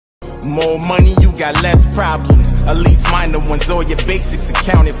More money, you got less problems. At least minor ones, all your basics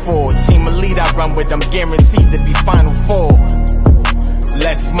accounted for. Team elite I run with, I'm guaranteed to be Final Four.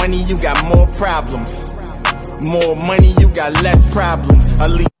 Less money, you got more problems. More money, you got less problems.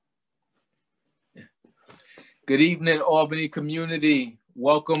 At least. Good evening, Albany community.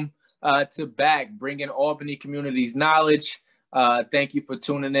 Welcome to Back, bringing Albany community's knowledge. Thank you for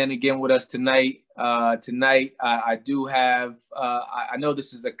tuning in again with us tonight. I do have, I know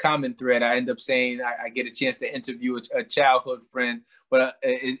this is a common thread. I end up saying I get a chance to interview a childhood friend, but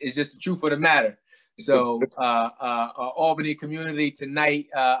it's just the truth of the matter. So Albany community tonight,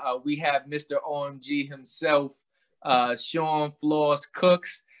 we have Mr. OMG himself, Shawn Floss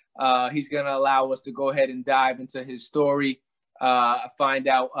Cooks. He's going to allow us to go ahead and dive into his story, find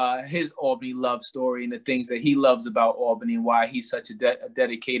out his Albany love story and the things that he loves about Albany and why he's such a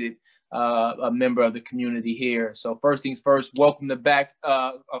dedicated a member of the community here. So first things first, welcome to Back,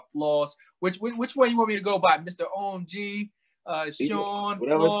 Floss. Which way you want me to go by? Mr. OMG, Shawn,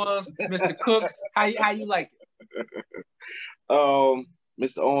 Floss, Mr. Cooks. How you like it?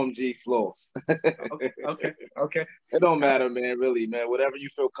 Mr. OMG Floss. Okay. It don't matter, man, really, man. Whatever you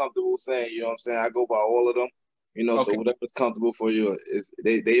feel comfortable saying, you know what I'm saying? I go by all of them, you know, so whatever's comfortable for you,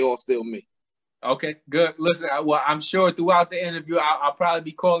 they all still me. Okay, good. Listen, well, I'm sure throughout the interview, I'll probably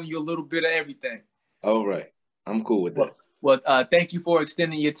be calling you a little bit of everything. All right. I'm cool with that. Well, thank you for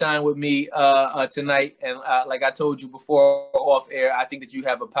extending your time with me tonight. And like I told you before off air, I think that you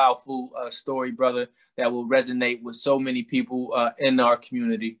have a powerful story, brother, that will resonate with so many people in our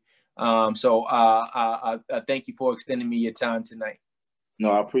community. So thank you for extending me your time tonight.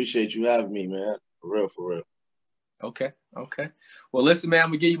 No, I appreciate you having me, man. For real. Okay. Well, listen, man, I'm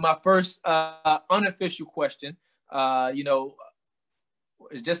going to give you my first unofficial question.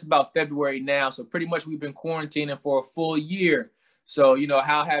 It's just about February now, so pretty much we've been quarantining for a full year. So,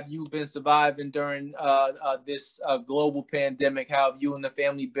 how have you been surviving during this global pandemic? How have you and the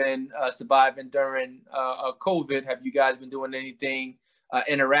family been surviving during COVID? Have you guys been doing anything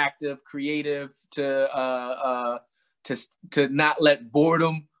interactive, creative to not let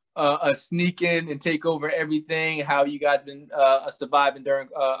boredom sneak in and take over everything? How have you guys been surviving during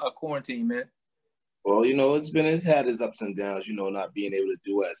a quarantine, man? Well, it's had its ups and downs, not being able to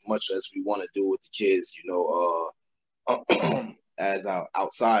do as much as we want to do with the kids, as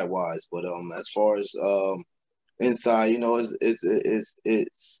outside wise. But as far as inside,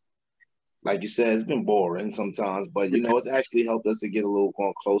 it's like you said, it's been boring sometimes, but it's actually helped us to get a little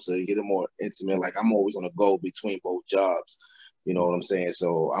more closer, to get it more intimate. Like I'm always on a go between both jobs, you know what I'm saying?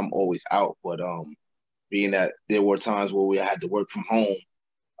 So I'm always out, but being that there were times where we had to work from home,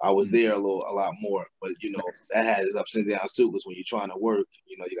 I was there a lot more, but that had its ups and downs too. Because when you're trying to work,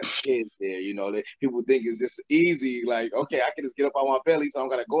 you got the kids there. People think it's just easy. Like, okay, I can just get up on my belly, so I'm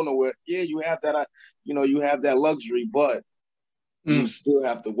gonna go nowhere. Yeah, you have that. You have that luxury, but you still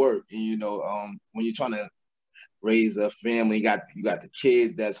have to work. And when you're trying to raise a family, you got the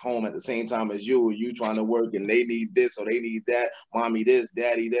kids that's home at the same time as you trying to work, and they need this or they need that, mommy this,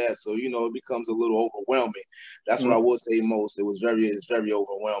 daddy that. So it becomes a little overwhelming. That's what I would say most. It's very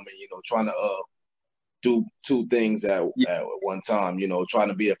overwhelming, trying to do two things at one time, trying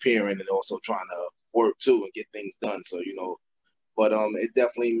to be a parent and also trying to work too and get things done. So but it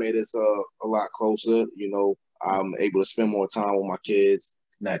definitely made us a lot closer. I'm able to spend more time with my kids.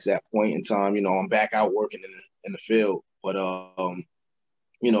 At that point in time, I'm back out working in the field. But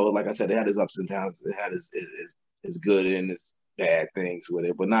like I said, it had its ups and downs. It had its good and its bad things with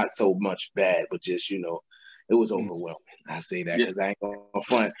it, but not so much bad, but just it was overwhelming. I say that because I ain't gonna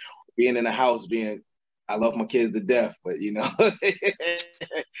front. Being in the house, I love my kids to death, but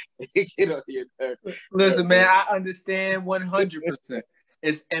Listen, man, I understand 100%.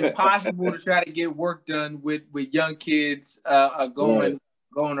 It's impossible to try to get work done with young kids going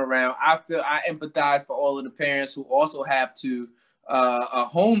around. I empathize for all of the parents who also have to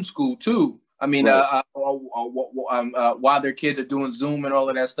homeschool too. I mean, while their kids are doing Zoom and all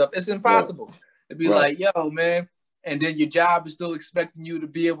of that stuff, it's impossible. It'd be like, yo, man, and then your job is still expecting you to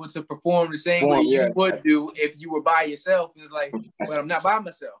be able to perform the same way you would do if you were by yourself. It's like, well, I'm not by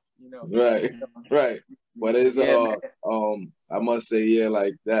myself, Right. But it's I must say,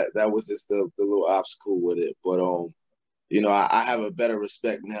 like that was just the little obstacle with it. But I have a better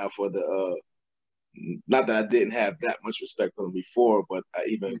respect now for the not that I didn't have that much respect for them before, but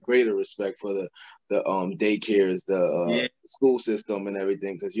even greater respect for the daycares, the school system and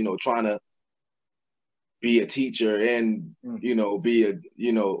everything. Because trying to be a teacher and be a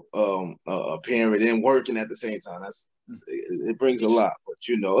parent and working at the same time, it brings a lot. But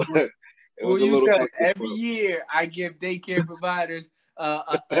it was a little every year I give daycare providers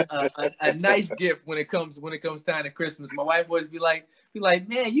a nice gift when it comes time to Christmas. My wife always be like,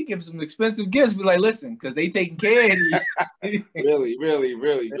 man, you give some expensive gifts. Be like, listen, because they taking care of you.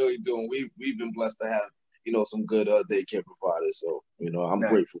 really doing. We've been blessed to have, you know, some good daycare providers. So, you know, I'm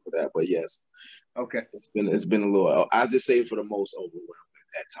grateful for that. But yes, okay, it's been a little. I just say for the most overwhelming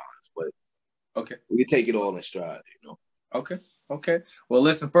at times, but okay, we take it all in stride. You know. Okay. Well,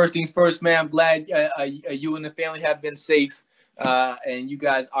 listen. First things first, man. I'm glad you and the family have been safe, and you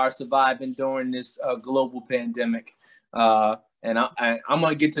guys are surviving during this global pandemic. And I'm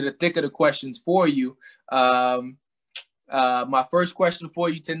gonna get to the thick of the questions for you. My first question for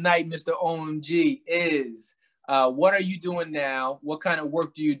you tonight, Mr. OMG, is what are you doing now? What kind of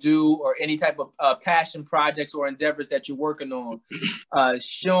work do you do, or any type of passion projects or endeavors that you're working on?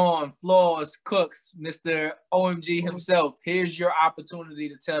 Shawn, Flaws, Cooks, Mr. OMG himself, here's your opportunity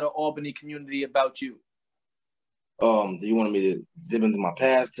to tell the Albany community about you. Do you want me to dip into my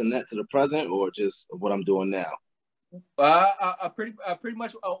past to the present, or just what I'm doing now? Pretty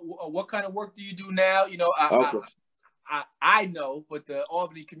much. What kind of work do you do now? You know, okay. I know, but the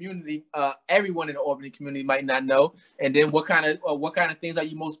Albany community, everyone in the Albany community might not know. And then what kind of things are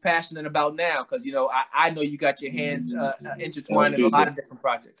you most passionate about now? Because, you know, I know you got your hands intertwined in a lot of different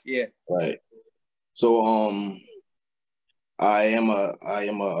projects. Yeah. Right. So I am a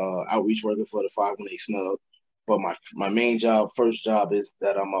outreach worker for the 518 Snug, but my main job, first job, is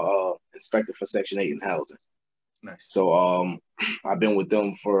that I'm a inspector for Section 8 in housing. Nice. So I've been with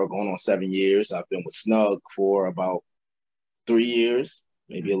them for going on 7 years. I've been with Snug for about 3 years,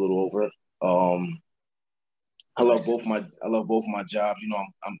 maybe a little over. I love both my jobs. You know,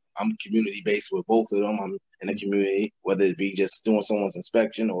 I'm community based with both of them. I'm in the community, whether it be just doing someone's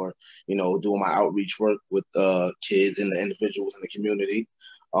inspection or, you know, doing my outreach work with kids and the individuals in the community.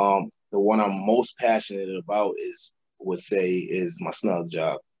 The one I'm most passionate about is my Snug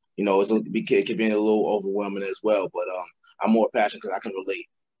job. You know, it can be a little overwhelming as well, but I'm more passionate because I can relate.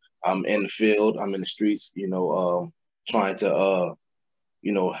 I'm in the field, I'm in the streets, you know, trying to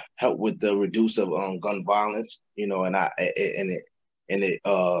you know, help with the reduce of gun violence, you know, and it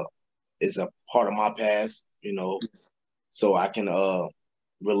is a part of my past, you know, so I can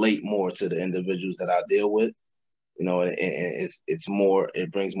relate more to the individuals that I deal with, you know, and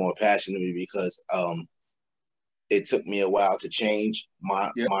it brings more passion to me because it took me a while to change my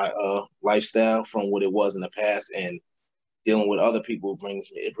lifestyle from what it was in the past, and dealing with other people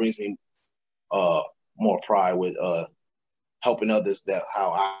brings me more pride with helping others, that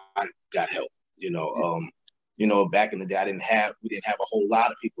how I got help. You know, back in the day, we didn't have a whole lot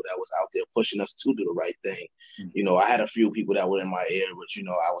of people that was out there pushing us to do the right thing. Mm-hmm. You know, I had a few people that were in my ear, but, you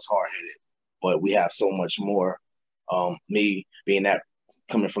know, I was hard headed, but we have so much more. Me being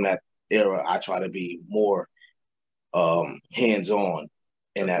coming from that era, I try to be more hands-on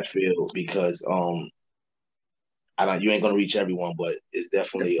in that field, because you ain't gonna reach everyone, but it's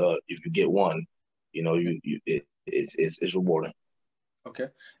definitely if you get one, you know, it's rewarding. Okay.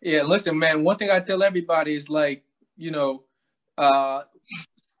 Yeah, listen, man, one thing I tell everybody is, like, you know,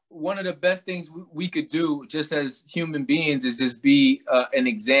 one of the best things we could do just as human beings is just be an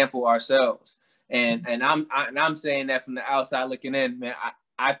example ourselves. And I'm saying that from the outside looking in, man.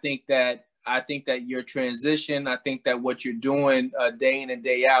 I think that your transition, I think that what you're doing day in and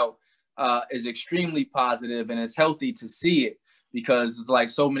day out is extremely positive, and it's healthy to see it, because it's like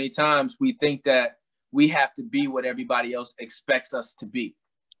so many times we think that we have to be what everybody else expects us to be.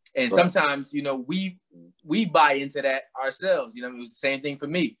 And sometimes, you know, we buy into that ourselves. You know, it was the same thing for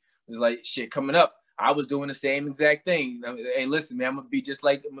me. It was like, shit, coming up, I was doing the same exact thing. Hey, listen, man, I'm gonna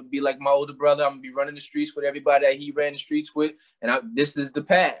be like my older brother. I'm gonna be running the streets with everybody that he ran the streets with, and this is the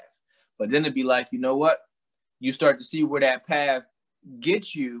path. But then it'd be like, you know what? You start to see where that path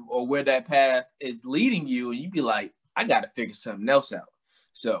gets you, or where that path is leading you, and you'd be like, I got to figure something else out.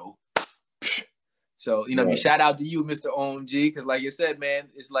 So, you know, I mean, shout out to you, Mr. OMG, because like you said, man,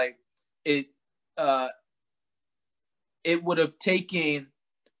 it's like it would have taken,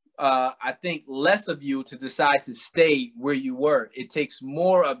 I think, less of you to decide to stay where you were. It takes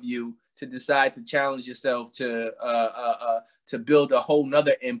more of you to decide to challenge yourself to build a whole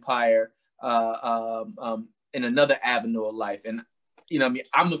nother empire in another avenue of life. And, you know what I mean?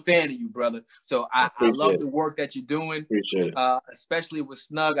 I'm a fan of you, brother. So I love the work that you're doing, especially with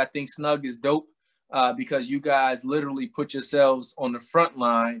Snug. I think Snug is dope. Because you guys literally put yourselves on the front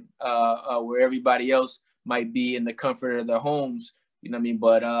line where everybody else might be in the comfort of their homes, you know what I mean?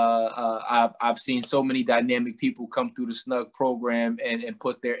 But I've seen so many dynamic people come through the Snug program and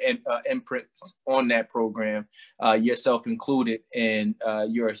put their imprints on that program, yourself included, and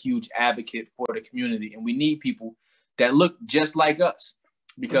you're a huge advocate for the community. And we need people that look just like us,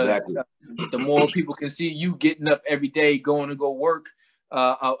 because Exactly. The more people can see you getting up every day, going to go work,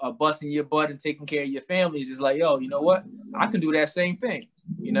 busting your butt and taking care of your families, is like, yo, you know what? I can do that same thing.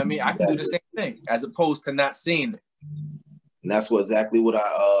 You know what I mean? I can do the same thing, as opposed to not seeing it. And that's exactly what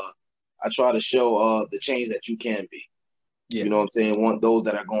I try to show, the change that you can be. Yeah. You know what I'm saying? Want those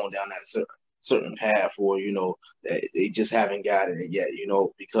that are going down that certain path, or, you know, that they just haven't gotten it yet, you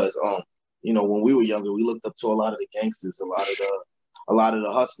know, because you know, when we were younger, we looked up to a lot of the gangsters, a lot of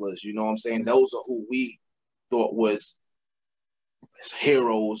the hustlers, you know what I'm saying? Those are who we thought was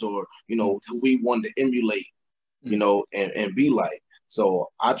heroes, or, you know, who we wanted to emulate, you know, and be like.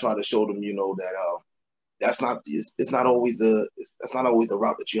 So I try to show them, you know, that that's not always the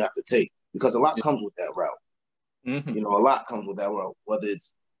route that you have to take, because a lot comes with that route. Mm-hmm. You know, a lot comes with that route, whether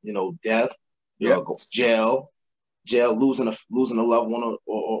it's, you know, death, jail, losing a loved one,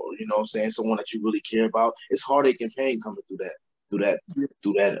 or you know what I'm saying, someone that you really care about. It's heartache and pain coming through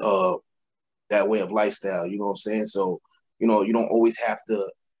that way of lifestyle. You know what I'm saying? So, you know, you don't always have to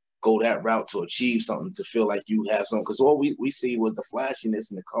go that route to achieve something, to feel like you have something. Because all we see was the flashiness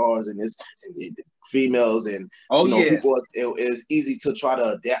and the cars and this and the females, and people. It's easy to try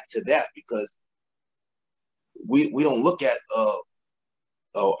to adapt to that, because we don't look at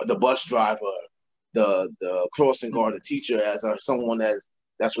the bus driver, the crossing guard, the teacher as someone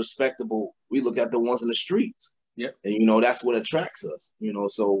that's respectable. We look at the ones in the streets. And, you know, that's what attracts us, you know.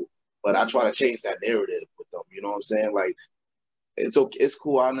 So, but I try to change that narrative with them. You know what I'm saying? Like, it's okay, it's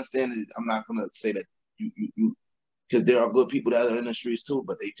cool. I understand it. I'm not gonna say that you because there are good people that are in the streets too,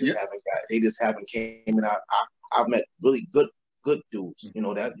 but they just haven't came in. I've met really good dudes. You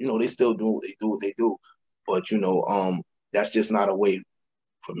know that, you know, they still do what they do, but, you know, that's just not a way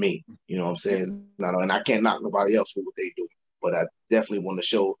for me. You know what I'm saying? And I can't knock nobody else for what they do, but I definitely want to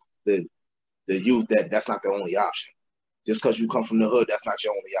show the youth that that's not the only option. Just because you come from the hood, that's not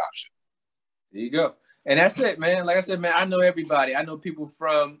your only option. There you go. And that's it, man. Like I said, man, I know everybody. I know people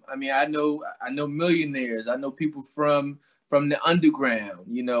from, I know millionaires. I know people from the underground.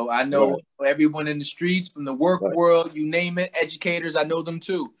 You know, I know everyone in the streets, from the work world, you name it, educators, I know them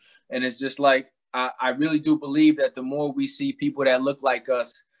too. And it's just like, I really do believe that the more we see people that look like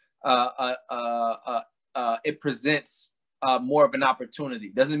us, it presents more of an opportunity.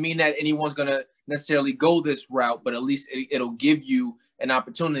 Doesn't mean that anyone's going to necessarily go this route, but at least it'll give you an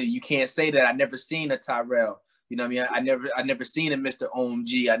opportunity. You can't say that I never seen a Tyrell. You know what I mean? I never seen a Mr.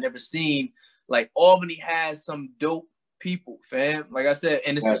 OMG. I never seen, like, Albany has some dope people, fam. Like I said,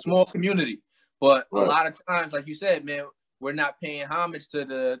 and it's a small community, but a lot of times, like you said, man, we're not paying homage to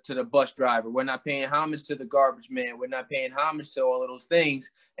the bus driver. We're not paying homage to the garbage man. We're not paying homage to all of those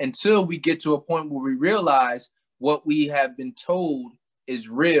things until we get to a point where we realize what we have been told is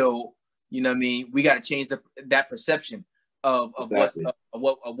real. You know what I mean? We got to change that perception of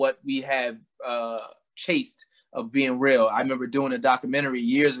what we have chased of being real. I remember doing a documentary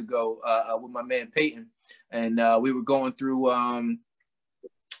years ago with my man Peyton, and we were going through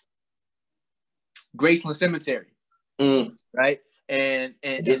Graceland Cemetery, right? And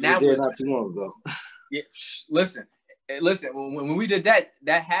that was not too long ago. Yeah, listen. When we did that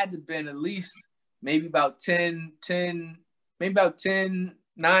had to have been at least maybe about 9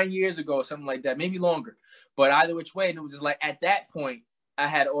 years ago or something like that, maybe longer. But either which way, and it was just like, at that point, I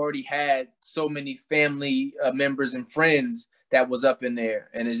had already had so many family members and friends that was up in there.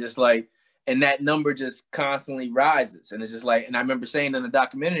 And it's just like, and that number just constantly rises. And it's just like, and I remember saying in the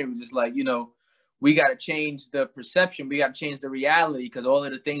documentary, it was just like, you know, we got to change the perception. We got to change the reality, because all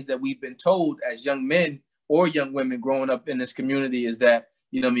of the things that we've been told as young men or young women growing up in this community is that,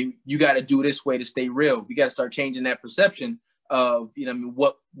 you know what I mean, you got to do this way to stay real. We got to start changing that perception of, you know what I mean,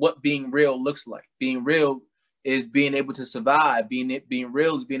 what being real looks like. Being real is being able to survive. Being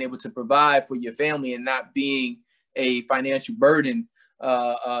real is being able to provide for your family and not being a financial burden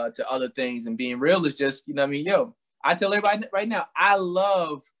to other things. And being real is just, you know what I mean, yo, I tell everybody right now, I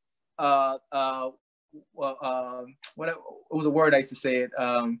love what was a word I used to say it,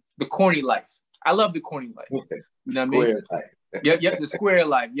 the corny life. I love the corny life. You know what I mean? Life. Yep, the square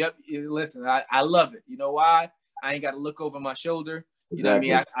life. Yep. Listen, I love it. You know why? I ain't got to look over my shoulder. Exactly.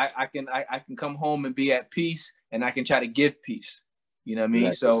 You know what I mean? I can come home and be at peace, and I can try to give peace. You know what I mean?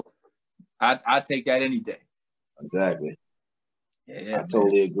 Exactly. So I take that any day. Exactly. Yeah, I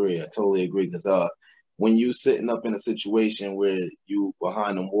totally agree. Because when you sitting up in a situation where you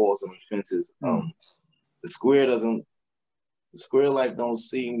behind them walls and fences, the square life don't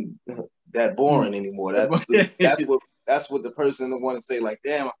seem that boring anymore. That's what the person want to say. Like,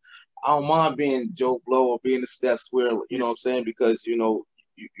 damn, I don't mind being Joe Blow or being that square. You know what I'm saying? Because, you know,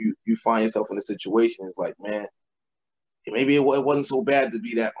 you find yourself in a situation. It's like, man, maybe it wasn't so bad to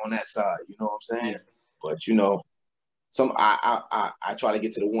be that on that side. You know what I'm saying? Yeah. But I try to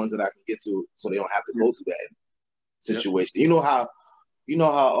get to the ones that I can get to, so they don't have to go through that situation. Yep. You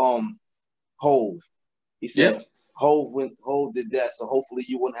know how Hove, he said Hove did that, so hopefully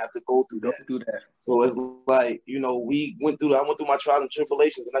you wouldn't have to go through that. Do that. So it's like, I went through my trials and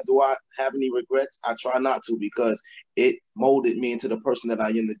tribulations, and do I have any regrets? I try not to, because it molded me into the person that I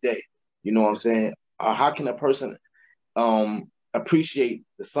am today. You know what I'm saying? How can a person appreciate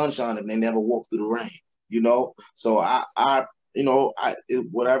the sunshine if they never walk through the rain? So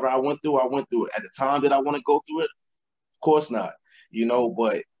whatever I went through it. At the time that I want to go through it, of course not.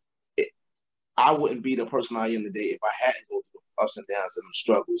 But I wouldn't be the person I am today if I hadn't go through the ups and downs and the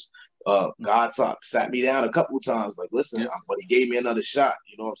struggles. God sat me down a couple of times, like, listen, but He gave me another shot.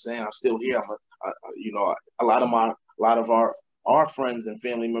 You know what I'm saying? I'm still here. A lot of our friends and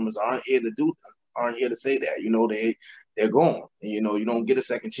family members aren't here to say that. They're gone. And, you don't get a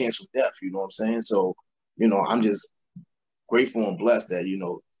second chance from death. You know what I'm saying? So, I'm just grateful and blessed that,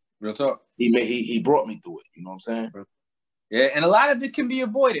 real talk. He brought me through it. You know what I'm saying? Yeah, and a lot of it can be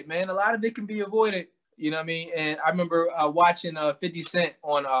avoided, man. A lot of it can be avoided. You know what I mean? And I remember watching 50 Cent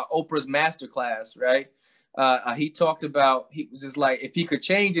on Oprah's Masterclass, right? He talked about, he was just like, if he could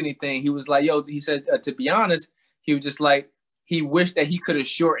change anything, he was like, he said, to be honest, he was just like, he wished that he could have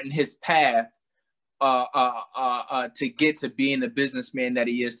shortened his path to get to being the businessman that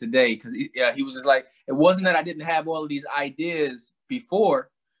he is today. Because he was just like, it wasn't that I didn't have all of these ideas before.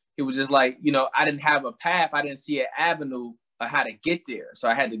 It was just like, I didn't have a path. I didn't see an avenue of how to get there. So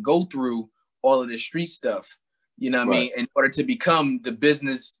I had to go through all of the street stuff, you know what I mean, in order to become the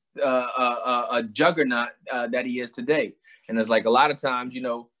business juggernaut that he is today. And it's like a lot of times,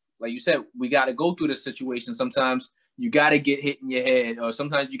 like you said, we got to go through this situation. Sometimes you got to get hit in your head, or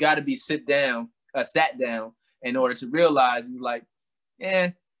sometimes you got to be sat down in order to realize, like,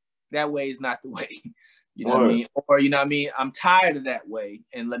 that way is not the way. You know what I mean? Or, I'm tired of that way,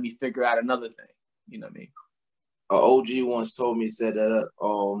 and let me figure out another thing. You know what I mean? An OG once told me, said that,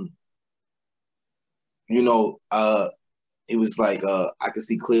 it was like, I can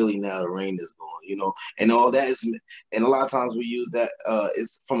see clearly now the rain is gone, and all that is, and a lot of times we use that,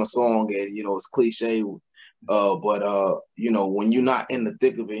 it's from a song, and, it's cliche, but when you're not in the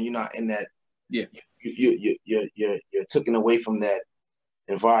thick of it, you're not in that, you're taken away from that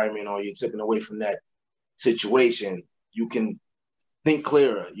environment, or you're taken away from that situation, you can think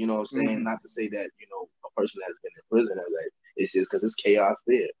clearer, you know what I'm saying? Mm-hmm. Not to say that, a person has been in prison, it's just because it's chaos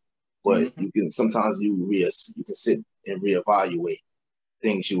there. But you can sometimes you can sit and reevaluate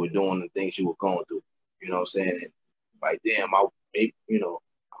things you were doing and things you were going through. You know what I'm saying? And like, damn, I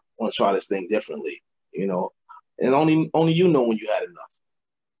want to try this thing differently, and only when you had enough.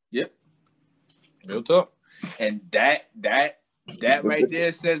 Yep. Real talk. And that right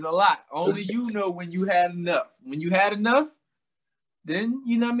there says a lot. Only when you had enough. When you had enough, then,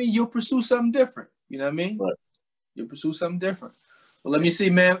 you'll pursue something different. You know what I mean? Right. You'll pursue something different. Well, let me see,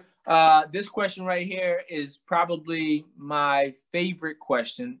 man. This question right here is probably my favorite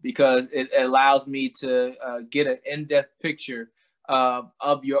question, because it allows me to get an in-depth picture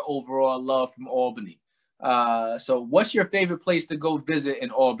of your overall love from Albany. So what's your favorite place to go visit in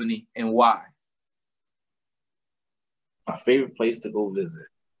Albany, and why? My favorite place to go visit.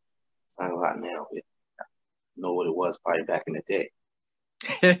 It's not a lot now. I know what it was probably back in the day.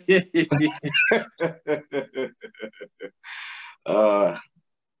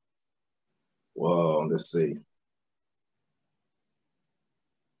 Well, let's see.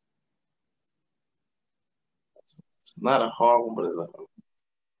 It's not a hard one, but it's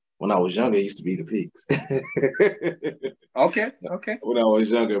when I was younger, it used to be the Peaks. Okay. When I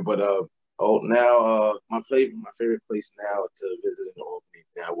was younger, but now my favorite place now to visit in Albany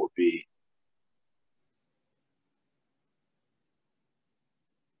now would be.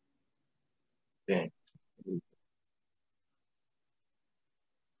 Dang.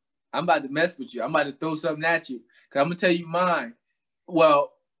 I'm about to mess with you. I'm about to throw something at you, because I'm going to tell you mine.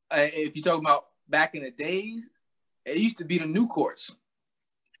 Well, if you're talking about back in the days, it used to be the new courts.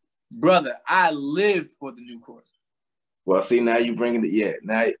 Brother, I lived for the new courts. Well, see, now you bringing it.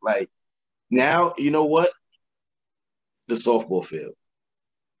 Now, you know what? The softball field.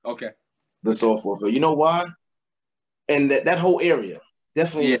 Okay. The softball field. You know why? And that whole area,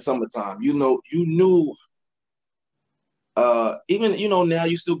 definitely in the summertime, you knew, even, now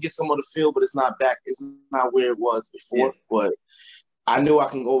you still get some of the field, but it's not where it was before. Yeah. But I knew I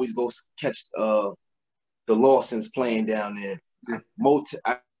can always go catch the Lawsons playing down there.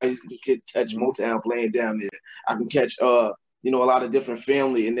 I can catch Motown playing down there. I can catch, a lot of different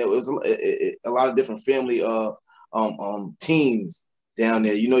family, and there was a lot of different family teams down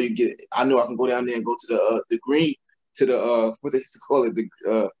there. You know, I know I can go down there and go to the green, to the what they used to call it, the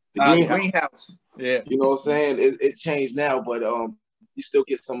greenhouse. Yeah. You know what I'm saying? It changed now, but you still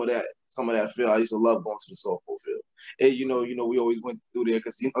get some of that feel. I used to love going to the softball field. And you know, we always went through there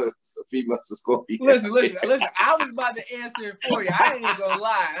because it's the females are Scorpion. Listen. I was about to answer it for you. I ain't gonna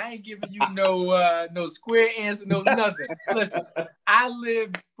lie. I ain't giving you no square answer, no nothing. Listen, I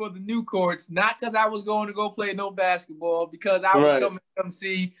lived for the new courts, not because I was going to go play no basketball, because I was coming to come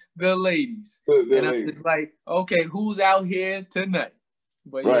see the ladies. I'm just like, okay, who's out here tonight?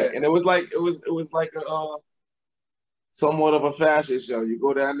 But right, yeah. and it was like a somewhat of a fashion show. You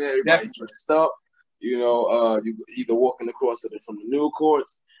go down there, everybody dressed up. You know, you either walking across from the new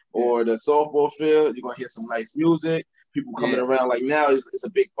courts or the softball field. You're gonna hear some nice music. People coming around. Like now, it's a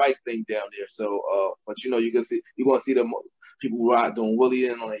big bike thing down there. So, but you know, you're gonna see them people doing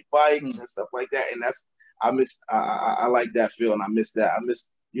wheelie on their bikes and stuff like that. And I like that feel, and I miss that. I miss,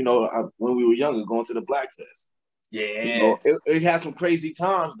 you know, when we were younger, going to the Blackfest. Yeah, you know, it had some crazy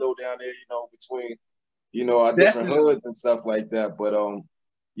times though down there. You know, between our different hoods and stuff like that. But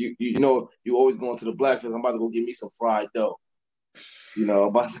you know, you always going to the Blackfest. I'm about to go get me some fried dough. You know,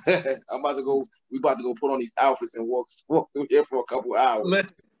 we about to go put on these outfits and walk through here for a couple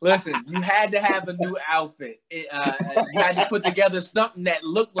hours. Listen, you had to have a new outfit. You had to put together something that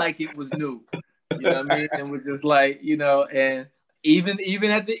looked like it was new. You know what I mean? It was just like, you know, and even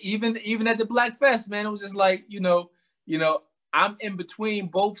at the Black Fest, man, it was just like, you know, I'm in between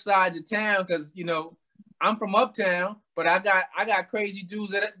both sides of town because, you know, I'm from uptown, but I got crazy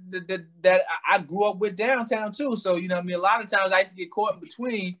dudes that I grew up with downtown too. So, you know what I mean? A lot of times I used to get caught in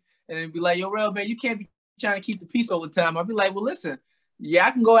between and it'd be like, yo, Rel, man, you can't be trying to keep the peace all the time. I'd be like, well, listen, yeah,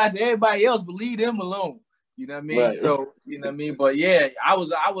 I can go after everybody else, but leave them alone. You know what I mean? Right. So, you know what I mean? But yeah, I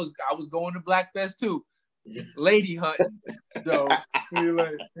was going to Black Fest too. Lady hunting. So he's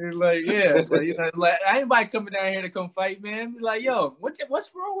like, yeah. So, you know, like anybody coming down here to come fight, man. Be like, yo, what's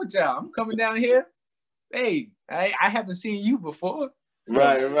wrong with y'all? I'm coming down here. Hey, I haven't seen you before. So,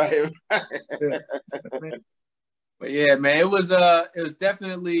 right. Yeah. But yeah, man, it was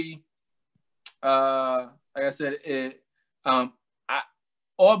definitely like I said,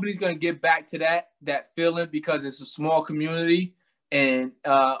 Albany's gonna get back to that feeling because it's a small community and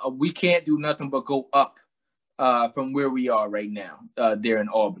we can't do nothing but go up from where we are right now there in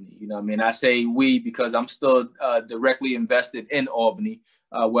Albany. You know what I mean? I say we because I'm still directly invested in Albany,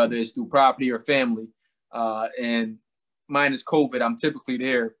 whether it's through property or family. And minus COVID, I'm typically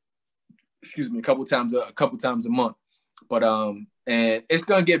there, a couple times a month. But and it's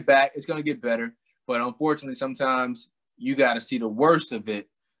gonna get back, it's gonna get better. But unfortunately, sometimes you gotta see the worst of it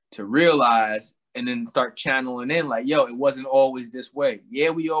to realize and then start channeling in like, yo, it wasn't always this way.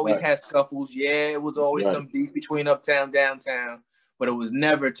 Yeah, we always had scuffles. Yeah, it was always some beef between uptown, downtown, but it was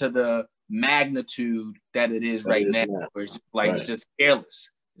never to the magnitude that it is right now. Where it's like it's just careless.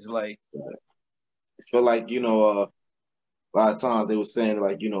 It's like I feel like, you know, a lot of times they were saying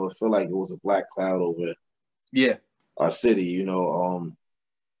like, you know, it felt like it was a black cloud over our city, you know,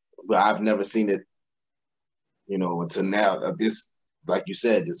 but I've never seen it, you know, until now. This, like you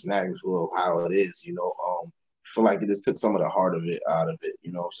said, this magnitude of how it is, you know, I feel like it just took some of the heart of it out of it,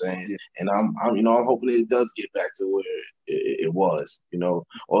 you know what I'm saying? Yeah. And I'm you know, I'm hoping it does get back to where it was, you know,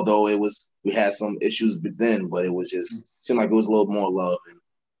 although we had some issues then, but it was just seemed like it was a little more love and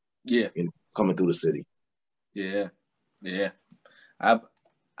you know, coming through the city. Yeah. I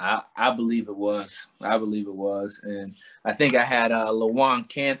believe it was. And I think I had Lawan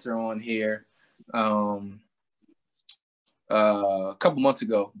Cancer on here a couple months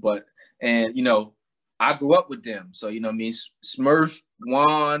ago, and you know, I grew up with them. So, you know what I mean? Smurf,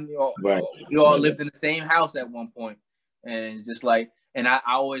 Juan, we all lived in the same house at one point. And it's just like, and I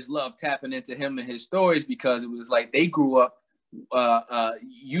always loved tapping into him and his stories because it was like they grew up.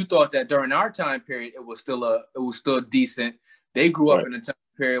 You thought that during our time period it was still decent. They grew up in a time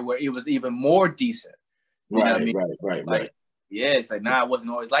period where it was even more decent. You know what I mean? Right. Yeah, it's like, nah, it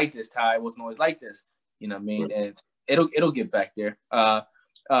wasn't always like this, Ty. It wasn't always like this. You know what I mean? Right. And it'll get back there.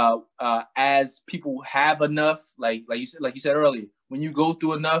 As people have enough, like you said earlier, when you go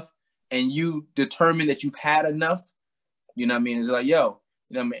through enough and you determine that you've had enough, you know what I mean? It's like, yo,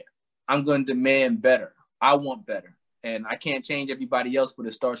 you know what I mean? I'm going to demand better. I want better. And I can't change everybody else, but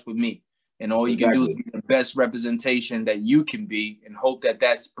it starts with me. And all you can do is be the best representation that you can be and hope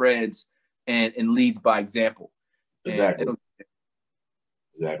that spreads and leads by example. Exactly.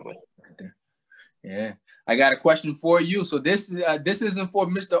 Yeah. I got a question for you. So this isn't for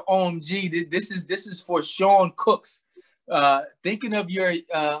Mr. OMG. This is for Shawn Cooks. Thinking of your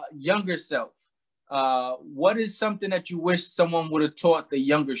younger self, What is something that you wish someone would have taught the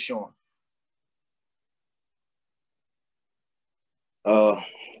younger Shawn? The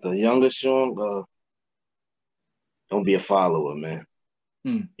younger Shawn, don't be a follower, man.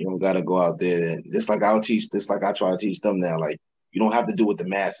 You don't gotta go out there and just like I try to teach them now. Like, you don't have to do what the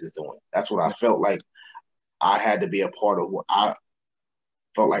masses doing. That's what I felt like I had to be a part of. What I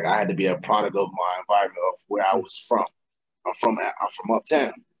felt like I had to be a product of my environment of where I was from. I'm from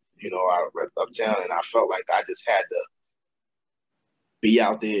uptown. You know, I read uptown, and I felt like I just had to be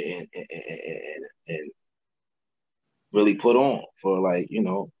out there and really put on for, like, you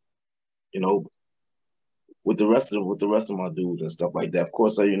know, with the rest of my dudes and stuff like that. Of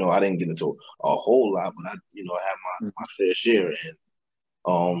course, I didn't get into a whole lot, but I had my fair share.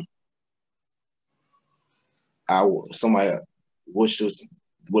 And somebody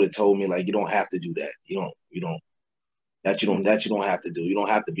would have told me, like, you don't have to do that. You don't have to do. You don't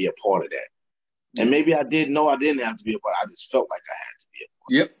have to be a part of that. And maybe I didn't know I didn't have to be a part. I just felt like I had to be a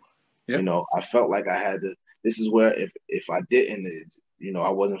part. Yep. You know, I felt like I had to. This is where if I didn't, I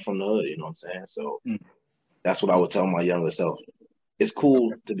wasn't from the hood. You know what I'm saying? So that's what I would tell my younger self. It's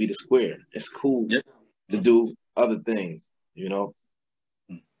cool to be the square. It's cool to do other things. You know,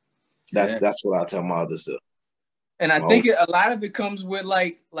 that's what I tell my other self. And I think a lot of it comes with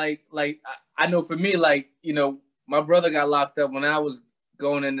like I know for me, like, you know, my brother got locked up when I was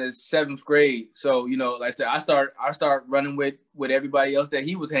going into 7th grade. So, you know, like I said, I start running with everybody else that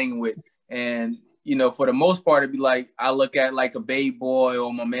he was hanging with. And, you know, for the most part, it'd be like, I look at like a Babe Boy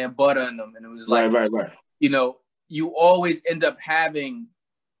or my man Butter and them. And it was like, right. You know, you always end up having,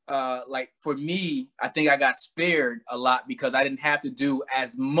 like for me, I think I got spared a lot because I didn't have to do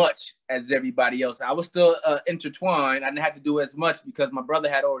as much as everybody else. I was still intertwined. I didn't have to do as much because my brother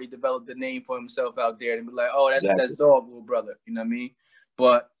had already developed a name for himself out there and be like, oh, that's dog, little brother. You know what I mean?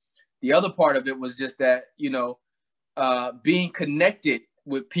 But the other part of it was just that, you know, being connected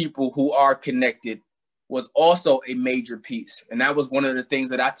with people who are connected was also a major piece. And that was one of the things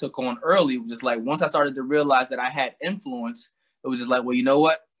that I took on early. It was just like, once I started to realize that I had influence, it was just like, well, you know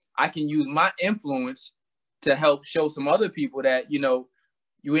what? I can use my influence to help show some other people that, you know,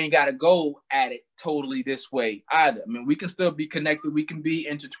 you ain't got to go at it totally this way either. I mean, we can still be connected. We can be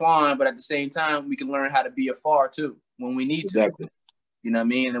intertwined, but at the same time, we can learn how to be afar too when we need to. You know what I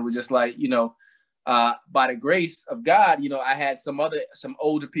mean? And it was just like, you know, by the grace of God, you know, I had some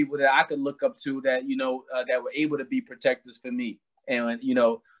older people that I could look up to that, you know, that were able to be protectors for me. And, you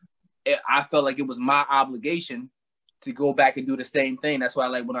know, I felt like it was my obligation to go back and do the same thing. That's why,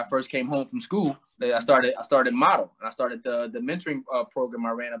 like, when I first came home from school, I started Model, and I started the mentoring program.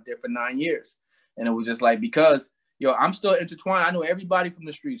 I ran up there for 9 years. And it was just like, because, yo, I'm still intertwined. I know everybody from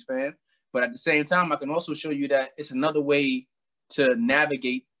the streets, fam. But at the same time, I can also show you that it's another way to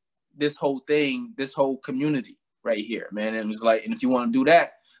navigate this whole thing, this whole community right here, man. And it was like, and if you want to do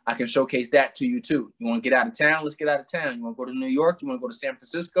that, I can showcase that to you too. You want to get out of town? Let's get out of town. You want to go to New York? You want to go to San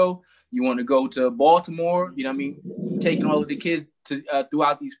Francisco? You want to go to Baltimore? You know what I mean? Taking all of the kids to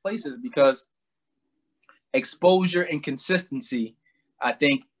throughout these places, because exposure and consistency, I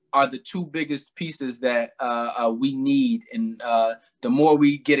think, are the two biggest pieces that we need. And the more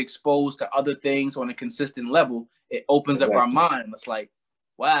we get exposed to other things on a consistent level, it opens up our mind. It's like,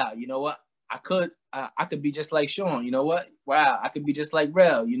 wow, you know what? I could be just like Shawn. You know what? Wow, I could be just like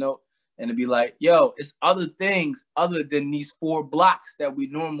Rel, you know? And it'd be like, yo, it's other things other than these 4 blocks that we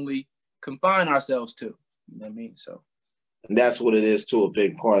normally confine ourselves to. You know what I mean? So. And that's what it is too, a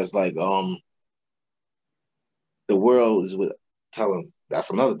big part. It's like, the world is that's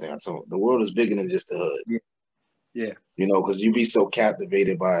another thing I tell them. The world is bigger than just the hood. Yeah. You know, because you be so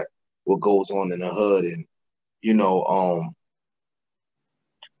captivated by what goes on in the hood, and, you know,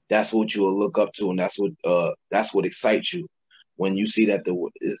 that's what you'll look up to, and that's what excites you when you see that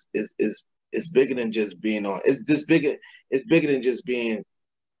it's bigger than just being on. It's bigger than just being,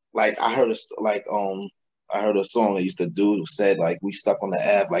 like, I heard a song that used to do who said, like, we stuck on the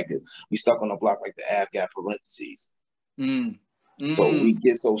Ave, like we stuck on the block like the Ave got parentheses. So we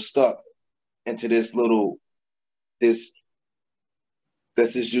get so stuck into this little let's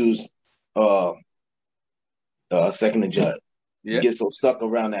just use Second and Judd. Yeah. We get so stuck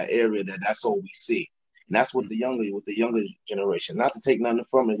around that area that's all we see, and that's what the younger generation. Not to take nothing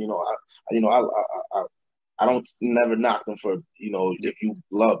from it, you know. I don't never knock them for, you know, if you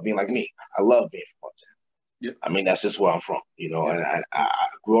love being like me. I love being from uptown. Yeah. I mean, that's just where I'm from, you know. Yeah. And I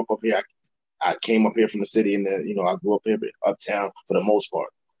grew up here. I came up here from the city, and then, you know, I grew up here uptown for the most part.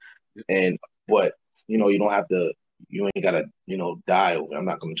 Yeah. But you know, you ain't gotta, you know, die over. I'm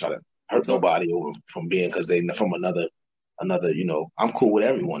not gonna try to hurt nobody over from being, because they from another, you know. I'm cool with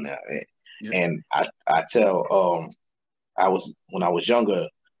everyone now. And I tell when I was younger,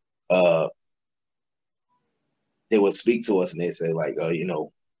 they would speak to us and they say like,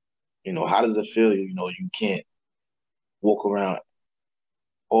 how does it feel? You can't walk around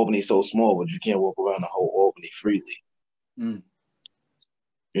Albany so small, but you can't walk around the whole Albany freely. Mm.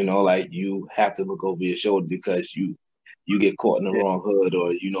 Like you have to look over your shoulder because you get caught in the wrong hood,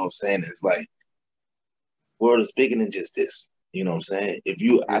 or you know what I'm saying? It's like world is bigger than just this. You know what I'm saying?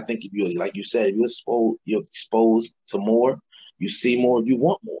 I think if you, like you said, if you're exposed to more, you see more, you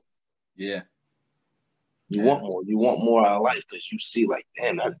want more. Yeah. You want more. You want more out of life because you see like,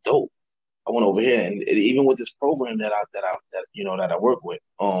 damn, that's dope. I went over here, and even with this program that I work with,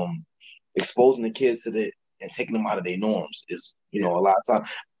 exposing the kids to and taking them out of their norms is, a lot of time,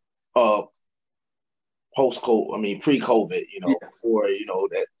 pre-COVID, before,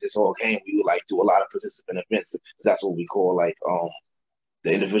 that this all came, we would like do a lot of participant events. That's what we call like,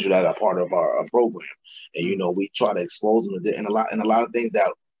 the individual that are part of our program. And, we try to expose them to, and a lot of things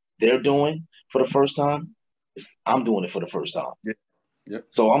that they're doing for the first time, I'm doing it for the first time. Yeah. Yep.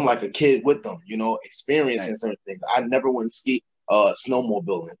 So I'm like a kid with them, experiencing certain things. I never went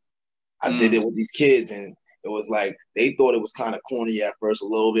snowmobiling. I did it with these kids, and it was like they thought it was kind of corny at first a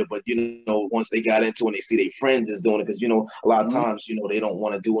little bit, but once they got into it and they see their friends is doing it, because a lot of times they don't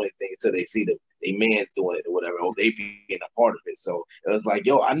want to do anything until they see their man's doing it or whatever, or they being a part of it. So it was like,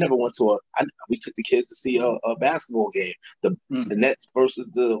 I never went to we took the kids to see a basketball game, the Nets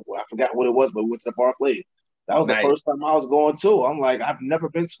versus I forgot what it was, but we went to the Barclays. That was the first time I was going to. I'm like, I've never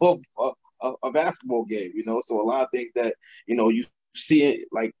been to a basketball game, So a lot of things that you see it,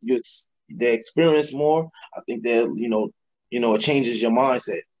 like they experience more. I think that it changes your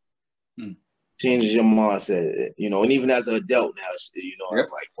mindset. Changes your mindset, and even as an adult now, it's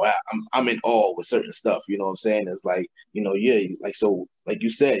like, wow, I'm in awe with certain stuff. You know what I'm saying? It's like, like you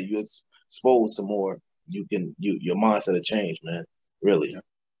said, you're exposed to more. Your mindset will change, man. Really. Yeah.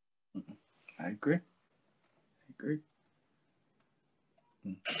 I agree.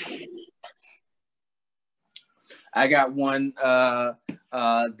 I got one that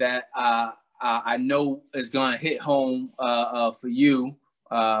I know is gonna hit home for you.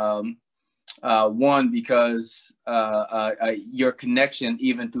 One, because your connection,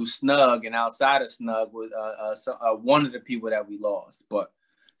 even through Snug and outside of Snug, with one of the people that we lost. But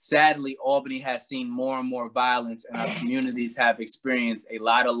sadly, Albany has seen more and more violence, and our communities have experienced a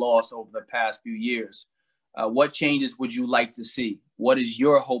lot of loss over the past few years. What changes would you like to see? What is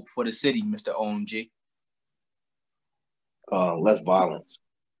your hope for the city, Mr. OMG? Less violence,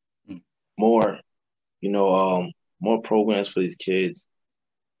 more, more programs for these kids,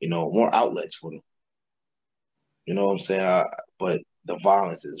 more outlets for them. You know what I'm saying? But the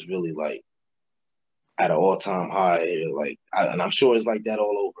violence is really like at an all-time high. Like, and I'm sure it's like that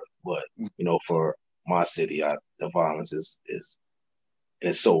all over. But for my city, the violence is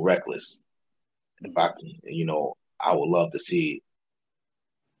so reckless. If I can, I would love to see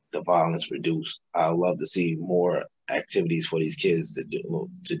the violence reduced. I would love to see more activities for these kids to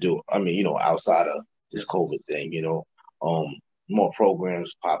do. I mean, outside of this COVID thing, more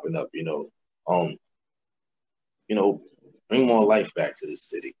programs popping up, bring more life back to this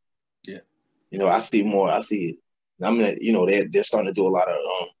city. Yeah. I see more. They're starting to do a lot of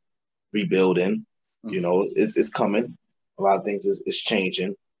rebuilding. It's coming. A lot of things is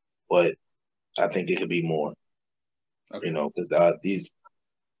changing, but I think it could be more. Okay. Because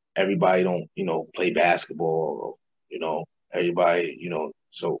everybody don't play basketball. Everybody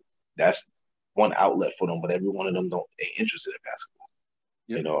so that's one outlet for them, but every one of them ain't interested in basketball.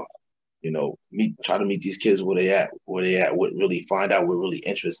 Yep. Try to meet these kids where they at, what really find out what really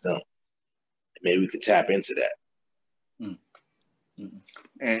interests them. Maybe we could tap into that.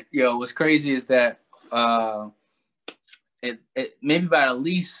 And what's crazy is that it maybe about at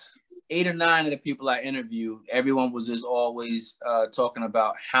least 8 or 9 of the people I interviewed, everyone was just always talking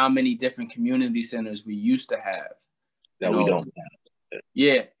about how many different community centers we used to have that we don't have.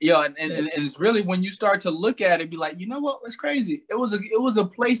 Yeah, and it's really, when you start to look at it, be like, you know what? It's crazy. It was a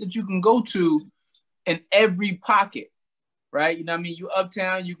place that you can go to in every pocket, right? You know what I mean? You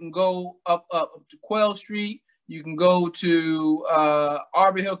uptown, you can go up to Quail Street, you can go to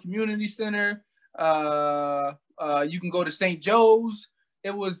Arbor Hill Community Center, you can go to St. Joe's.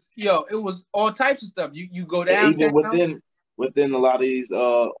 It was all types of stuff. You go downtown. Even within a lot of these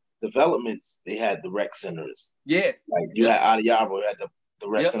developments, they had the rec centers. Yeah. Like you had Adiyabo, you had the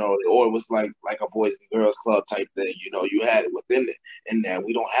rec center, or it was like a boys and girls club type thing. You had it within it. And that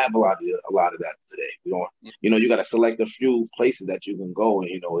we don't have a lot of that today. We don't. You got to select a few places that you can go, and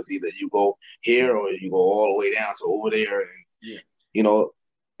it's either you go here or you go all the way down to over there, and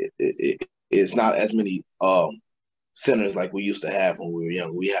it's not as many centers like we used to have when we were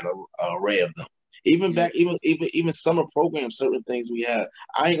young. We had a array of them. Even back, even summer programs, certain things we had.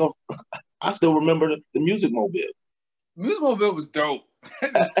 I still remember the Music Mobile. Music Mobile was dope.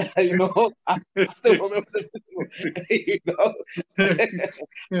 You know, I still remember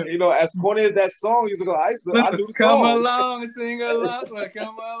you know, as corny as that song used to go, I knew the come song. along, sing along,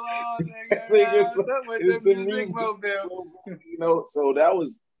 come along, sing with the Music Mobile. You know, so that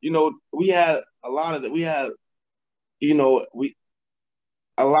was, you know, we had a lot of that. We had, you know,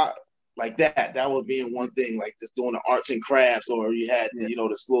 a lot like that. That was being one thing, like just doing the arts and crafts, or you had, you know,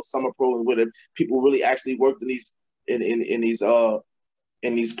 this little summer program where people really actually worked in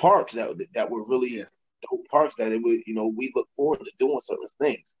these parks that were really dope parks that it would, you know, we look forward to doing certain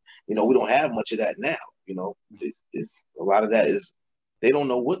things. You know, we don't have much of that now. You know, it's a lot of that is they don't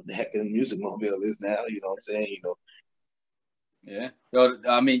know what the heck a Music Mobile is now. You know what I'm saying? You know. Yeah. So,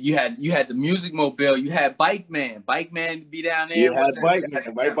 I mean, you had the Music Mobile, you had Bike Man be down there. You had Bike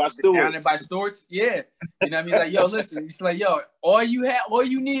Man right by Stewart's. Down there by Stewart's. Yeah. You know what I mean? Like, yo, listen, it's like, yo, all you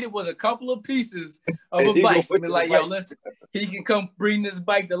needed was a couple of pieces of a bike. I mean, like, yo, listen, he can come bring this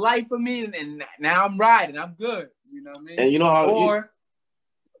bike to life for me, and now I'm riding. I'm good. You know what I mean? And you know how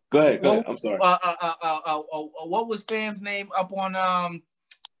Go ahead. I'm sorry. What was Fam's name up on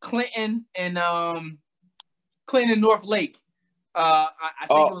Clinton and North Lake? I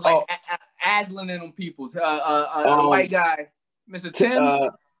think it was like Aslan and them peoples. The white guy, Mr. Tim.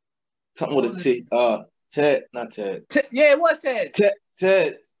 Something with a T. Ted, not Ted. Yeah, it was Ted.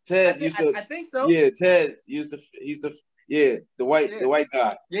 Ted I think so. Yeah, Ted used to. The white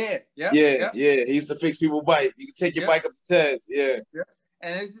guy. Yeah. He used to fix people's bike. You can take your bike up to Ted's. Yeah.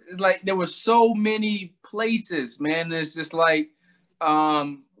 And it's like there were so many places, man. It's just like,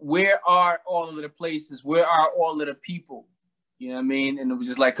 where are all of the places? Where are all of the people? You know what I mean? And it was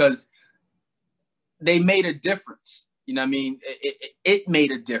just like, because they made a difference. You know what I mean? It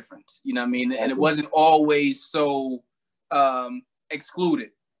made a difference. You know what I mean? And it wasn't always so excluded.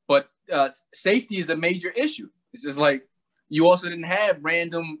 But safety is a major issue. It's just like you also didn't have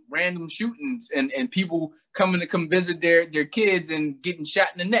random shootings and people coming to come visit their kids and getting shot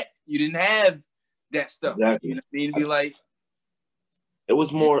in the neck. You didn't have that stuff. Exactly. You know what I mean? Be like, it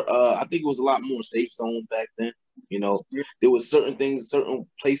was more. I think it was a lot more safe zone back then. You know, there was certain things, certain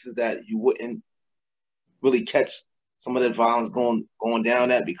places that you wouldn't really catch some of that violence going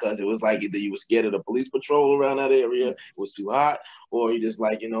down at, because it was like either you were scared of the police patrol around that area, it was too hot, or you just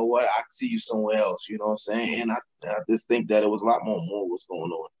like, you know what, I see you somewhere else. You know what I'm saying? And I just think that it was a lot more was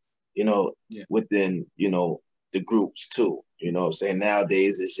going on, you know, within, you know, the groups too. You know what I'm saying?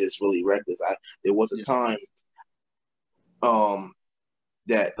 Nowadays it's just really reckless. There was a time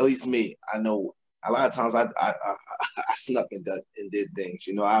that, at least me, I know a lot of times I snuck and did things.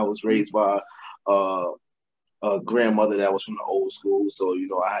 You know, I was raised by a grandmother that was from the old school, so you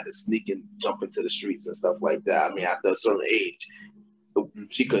know I had to sneak and jump into the streets and stuff like that. I mean, after a certain age,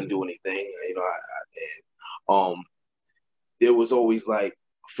 she couldn't do anything. You know, there was always like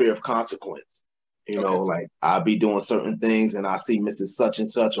fear of consequence. You know, like I'd be doing certain things and I see Mrs. Such and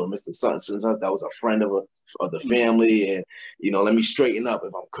Such or Mr. Such and Such that was a friend of the family, and you know, let me straighten up.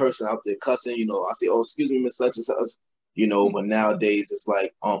 If I'm cursing out there cussing, you know, I say, oh, excuse me, Miss Such and Such. You know, but nowadays it's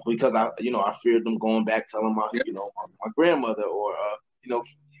like because I feared them going back telling my my grandmother, or you know,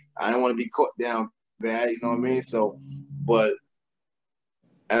 I don't want to be caught down bad. You know what I mean? So,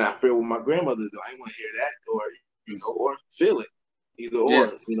 and I fear what my grandmother do. I ain't want to hear that, or you know, or feel it. Either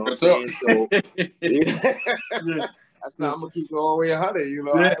or, you know what I'm saying? So that's not, I'm gonna keep it all the way 100, you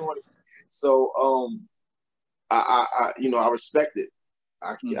know. I didn't want to, so I you know, I respect it.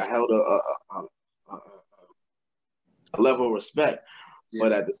 I held a level of respect,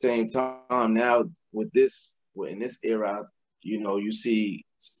 but at the same time, now in this era, you know, you see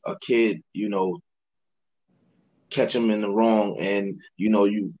a kid, you know, catch him in the wrong, and you know,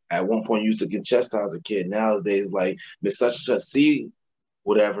 you at one point used to get chastised as a kid. Nowadays, like Miss Such and Such see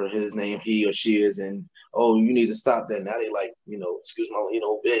whatever his name, he or she is, and oh, you need to stop that. Now they like, you know, excuse my, you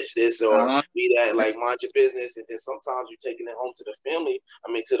know, bitch, this or be that, like mind your business. And then sometimes you're taking it home to the family.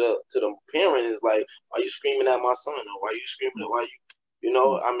 I mean, to the parent is like, why are you screaming at my son? Or why are you screaming? Why you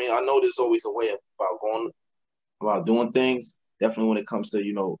know? I mean, I know there's always a way about doing things. Definitely when it comes to,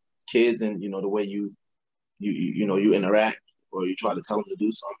 you know, kids and, you know, the way you know, you interact or you try to tell them to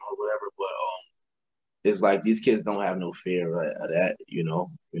do something or whatever. But it's like these kids don't have no fear of that, you know.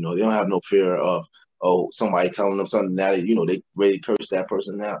 They don't have no fear of somebody telling them something that, you know, they really curse that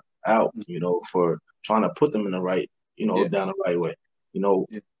person out, you know, for trying to put them in the right, you know, down the right way. You know,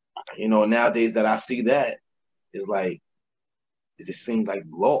 nowadays that I see that is like it just seemed like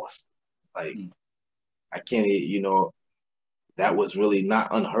lost. Like I can't, that was really not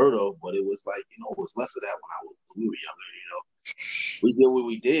unheard of, but it was like, it was less of that when we were younger, We did what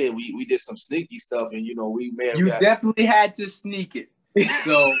we did. We did some sneaky stuff, and we may have You definitely had to sneak it.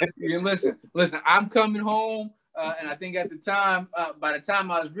 So listen, I'm coming home, and I think at the time, by the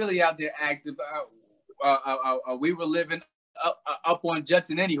time I was really out there active, we were living up on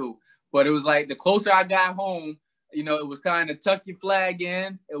Judson anywho. But it was like the closer I got home, it was time to tuck your flag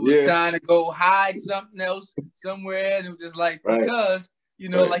in. It was time to go hide something else somewhere. And it was just like, because,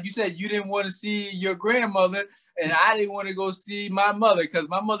 like you said, you didn't want to see your grandmother, and I didn't want to go see my mother because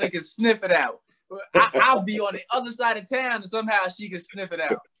my mother could sniff it out. I'll be on the other side of town and somehow she can sniff it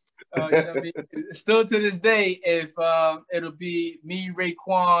out. What I mean? Still to this day, if it'll be me,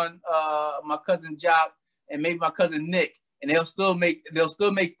 Raekwon, my cousin Jock, and maybe my cousin Nick, and they'll still make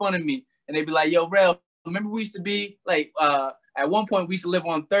fun of me, and they'd be like, "Yo, Rel, remember we used to be like at one point we used to live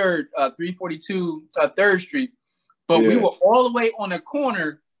on 342 3rd Street, but we were all the way on the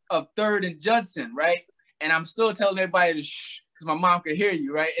corner of 3rd and Judson, right? And I'm still telling everybody to shh, because my mom could hear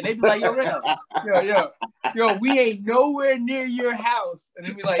you, right? And they'd be like, yo, Rel, yo, we ain't nowhere near your house. And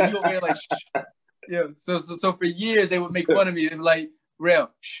they'd be like, you over there like, shh. Yeah. So for years, they would make fun of me. They'd be like,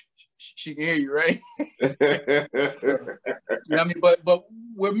 Rel, shh, she can hear you, right? You know what I mean? But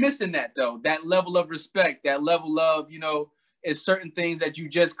we're missing that, though. That level of respect, that level of, is certain things that you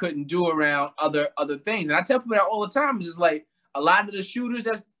just couldn't do around other things. And I tell people that all the time. It's just like a lot of the shooters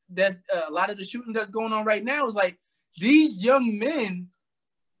that's a lot of the shooting that's going on right now is like these young men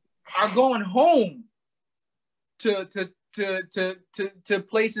are going home to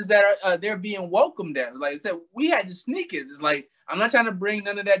places that are they're being welcomed at. Like I said, we had to sneak it. It's like I'm not trying to bring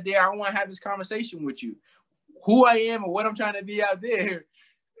none of that there. I don't want to have this conversation with you. Who I am or what I'm trying to be out there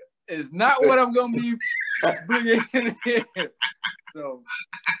is not what I'm going to be bringing in here. So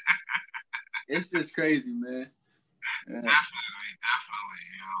it's just crazy, man. Yeah. Definitely.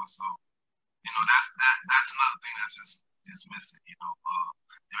 So that's another thing that's just missing.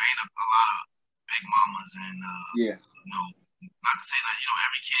 There ain't a lot of big mamas, and not to say that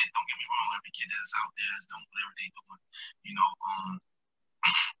every kid. Don't get me wrong, every kid that's out there that's doing whatever they doing.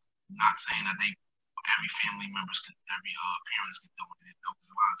 Not saying that every family members could, every parents could do it. Because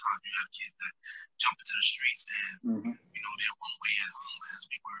a lot of times you have kids that jump into the streets and they're one way at home, as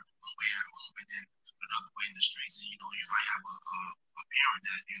we were one way at home, and then another way in the streets. And you might have a parent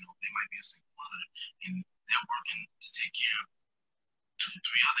that they might be a single mother and they're working to take care of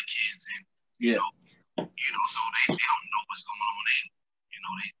 2-3 other kids, and so they don't know what's going on.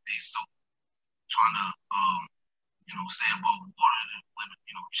 They still trying to stay above water,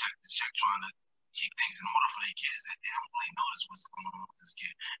 check trying to keep things in order for their kids, that they don't really notice what's going on with this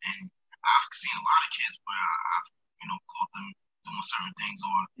kid. And I've seen a lot of kids where I've caught them doing certain things,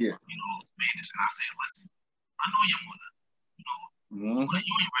 or made this, and I say, listen, I know your mother, but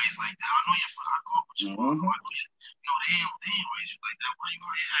you ain't raised like that. I know your father. I grew up with your father. I know they ain't raised you like that. Why you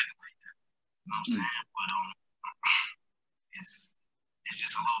out here acting like that? You know what I'm saying? But it's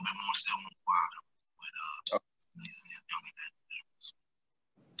just a little bit more still more wild with these young individuals.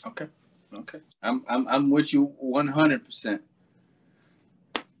 Okay. I'm with you 100%.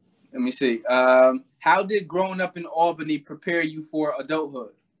 Let me see. How did growing up in Albany prepare you for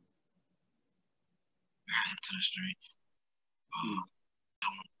adulthood? I got into the streets.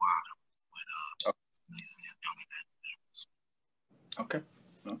 Wild with these young individuals. Okay.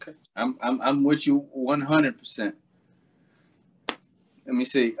 I'm with you 100%. Let me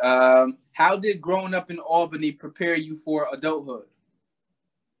see. How did growing up in Albany prepare you for adulthood?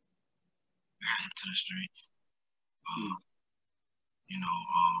 I got into the streets.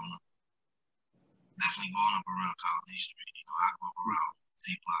 Definitely growing up around College Street. I grew up around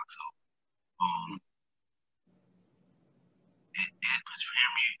C-Block, so it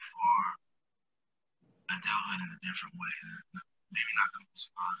prepared me for adulthood in a different way. Maybe not the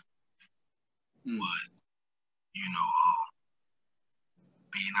most fun, but being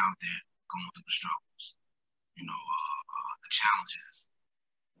out there, going through the struggles, the challenges,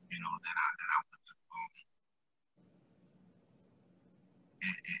 that I went through.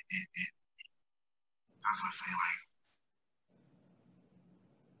 I was gonna say, like,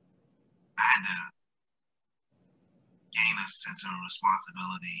 I had to gain a sense of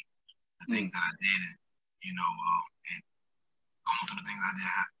responsibility, the things that I did, and going through the things I did,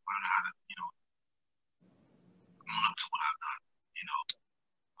 I learned how to, own up to what I've done,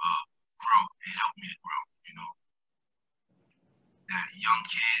 grow. It helped me to grow, that young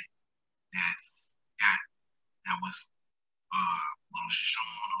kid that was little Shawn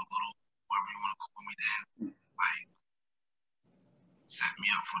or little whoever you want to call me then, like, set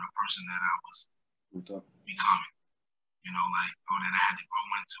me up for the person that I was becoming. You know, like, or that I had to grow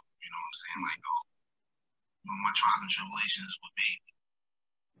into. You know what I'm saying? Like, my trials and tribulations would be,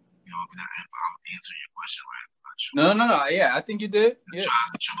 you know, if I'm answering your question right. Sure. No. Yeah, I think you did. Yeah.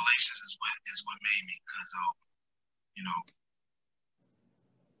 Trials and tribulations is what made me, because you know,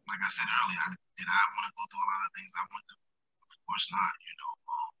 like I said earlier, did I want to go through a lot of things I went through? Of course not, you know.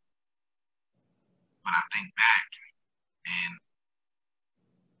 But I think back and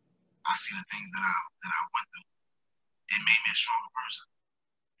I see the things that I went through. It made me a stronger person.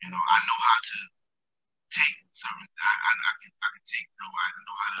 You know, I know how to take certain. I can take. I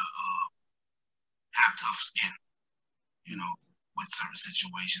know how to have tough skin. You know, with certain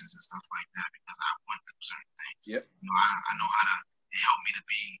situations and stuff like that, because I went through certain things. Yep. You know, I know how to. It helped me to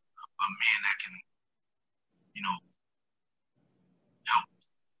be a man that can, you know, help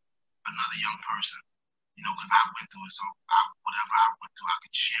another young person. You know, because I went through it, so whatever I went through, I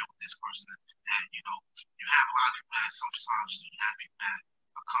could share with this person. That, you know, you have a lot of people that sometimes you have people that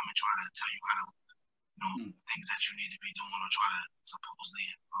will come and try to tell you how to, you know, things that you need to be doing, or try to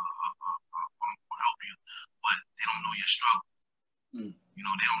supposedly help you, but they don't know your struggle. You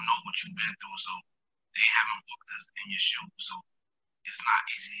know, they don't know what you've been through, so they haven't walked in your shoes, so it's not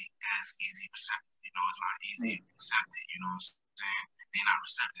easy receptive. You know, it's not easy receptive. You know what I'm saying? They're not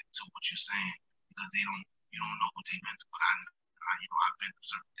receptive to what you're saying, because you don't know what they've been through. But you know, I've been through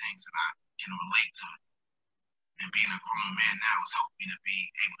certain things, and I can relate to it. And being a grown man now has helped me to be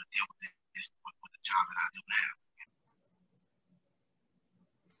able to deal with it with the job that I do now.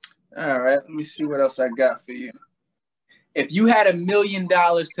 All right, let me see what else I got for you. If you had $1 million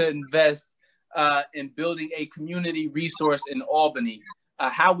to invest in building a community resource in Albany,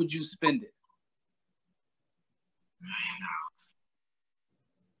 how would you spend it? $1 million.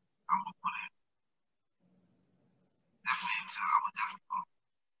 I would put it definitely into. I would definitely put,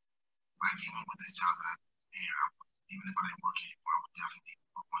 like, even with this job that I do here, even if I didn't work here, I would definitely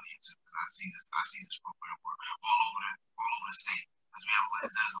put money into, because I see this program work all over the state. Because we have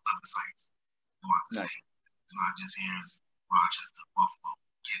there's 11 sites throughout the state. It's not just here. It's Rochester, Buffalo,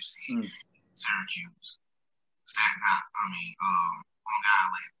 Gibson, Syracuse, Staten Island, Long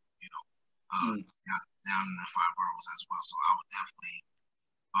Island, you know, down in the 5 boroughs as well. So I would definitely,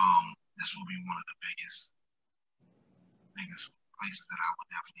 this will be one of the biggest places that I would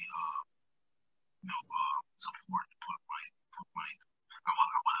definitely, support and put money. I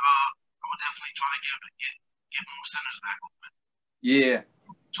would definitely try to get more centers back open. Yeah.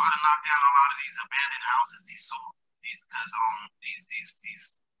 Try to knock down a lot of these abandoned houses, these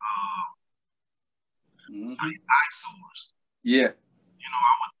eyesores. Yeah. You know,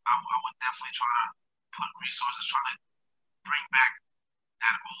 I would definitely try to put resources, try to bring back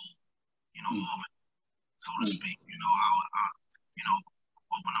that old, you know, moment, so to speak. You know, I would, you know,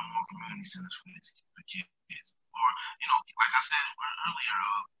 open up more community centers for kids, or, you know, like I said earlier,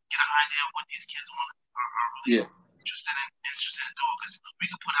 get an idea of what these kids are really interested in doing, because we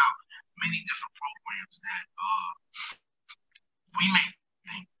could put out many different programs that we may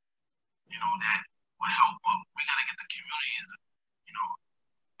think, you know, that would help, but we gotta get the community, you know,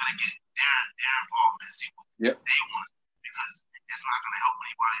 gotta get their involvement and see what they want, because it's not gonna help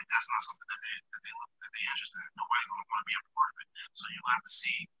anybody. That's not something that they're interested in. Nobody's gonna want to be a part of it. So you have to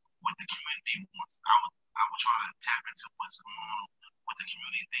see what the community wants. I would try to tap into what's going on, what the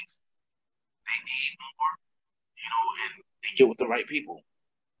community thinks they need more, you know, and get with the right people,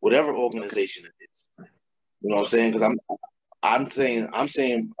 whatever organization it is. You know what I'm saying? Because I'm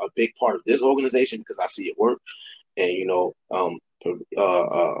saying a big part of this organization, because I see it work, and, you know,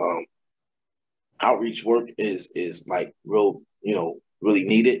 outreach work is like real, you know, really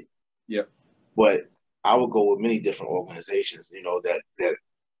needed. Yeah. But I would go with many different organizations, you know, that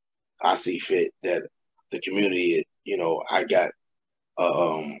I see fit, that the community, you know, I got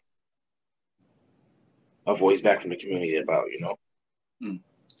a voice back from the community about, you know.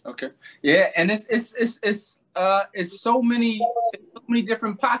 Okay. Yeah, and it's so many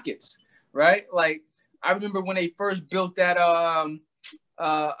different pockets, right? Like, I remember when they first built that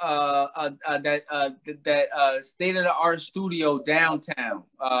state of the art studio downtown,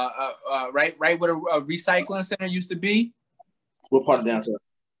 right where a recycling center used to be. What part of downtown?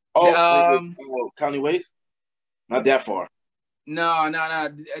 Oh, County Waste? Not that far. No.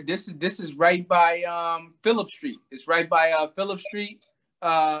 This is right by Phillip Street. It's right by Phillip Street.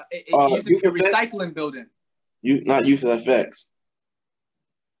 It used to be a recycling building. Not Youth FX.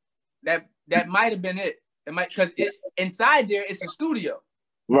 That might have been it. It might, because inside there it's a studio.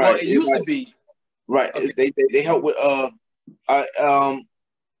 Right. Well, it used to be. Right. Okay. They help with I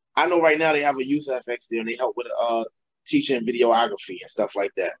know right now they have a Youth FX there, and they help with teaching videography and stuff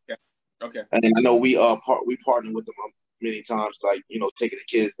like that. Okay. Okay. And then I know we partner with them many times, like, you know, taking the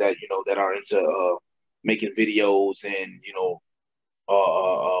kids that, you know, that are into making videos and, you know,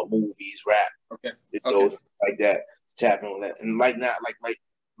 movies, rap, Okay. videos, and stuff like that, tapping on that. And like not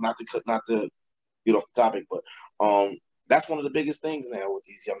to get off the topic, but that's one of the biggest things now with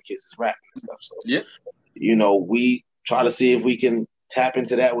these young kids is rapping and stuff. So yeah, you know, we try to see if we can tap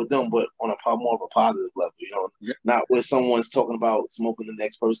into that with them, but on a more of a positive level, you know, not where someone's talking about smoking the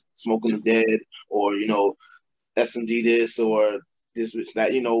next person, smoking the dead, or, you know, S&D this or this,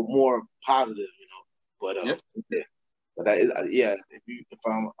 that, you know, more positive, you know. But yeah, but that is, yeah. If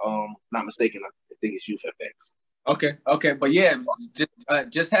I'm not mistaken, I think it's Youth FX. Okay, but yeah,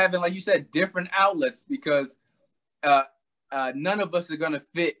 just having, like you said, different outlets, because none of us are gonna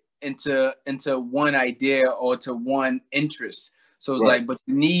fit into one idea or to one interest. So it's like, but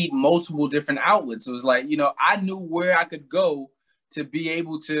you need multiple different outlets. So it's like, you know, I knew where I could go to be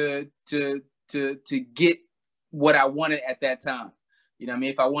able to get what I wanted at that time. You know what I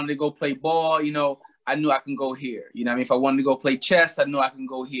mean? If I wanted to go play ball, you know, I knew I can go here. You know what I mean? If I wanted to go play chess, I knew I can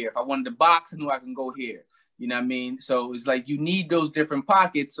go here. If I wanted to box, I knew I can go here. You know what I mean? So it's like you need those different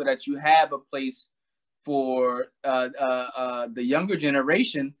pockets so that you have a place for the younger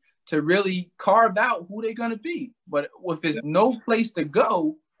generation to really carve out who they're going to be. But if there's no place to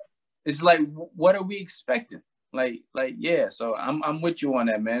go, it's like, what are we expecting? Like, yeah. So I'm with you on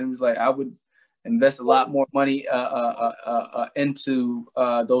that, man. It was like, I would invest a lot more money into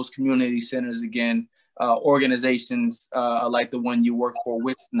those community centers again, organizations like the one you work for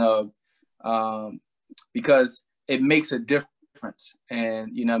with Snug, because it makes a difference.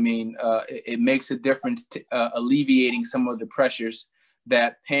 And, you know what I mean? It makes a difference alleviating some of the pressures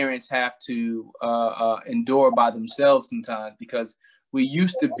that parents have to endure by themselves sometimes, because we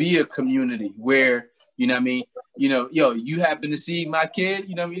used to be a community where, you know what I mean, you know, yo, you happen to see my kid,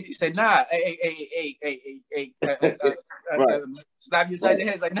 you know what I mean? You say, nah, hey, slap you inside the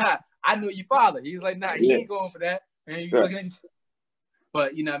head. It's like, nah, I know your father. He's like, nah, he ain't going for that. And you look at him.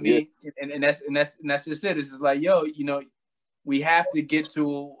 But you know what I mean? And that's just it. It's just like, yo, you know, we have to get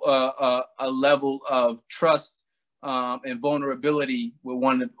to a level of trust and vulnerability with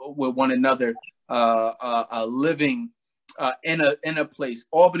one another, living in a place.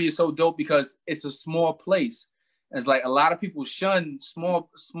 Albany is so dope because it's a small place. It's like a lot of people shun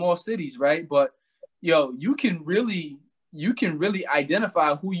small cities, right? But yo, you can really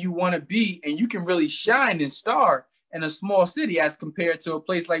identify who you want to be, and you can really shine and star in a small city as compared to a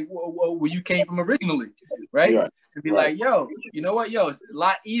place like where you came from originally, right? And be like, yo, you know what, yo, it's a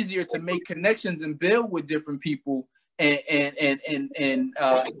lot easier to make connections and build with different people, and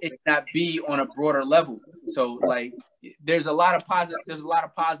it not be on a broader level. So like, there's a lot of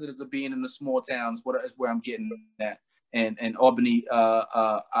positives of being in the small towns. What is where I'm getting at, and Albany.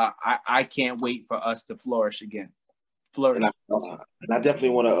 I can't wait for us to flourish again. And I definitely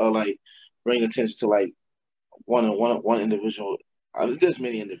want to like bring attention to like one individual. There's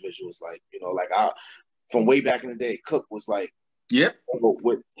many individuals, like, you know, like from way back in the day, Cook was like,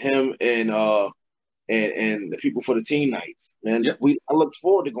 with him and the people for the teen nights, man. I looked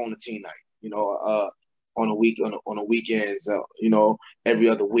forward to going to teen night, you know, on a weekends, you know, every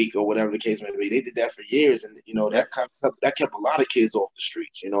other week or whatever the case may be. They did that for years, and you know that kept a lot of kids off the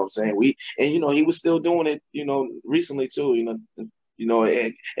streets. You know what I'm saying? And you know, he was still doing it, you know, recently too. You know,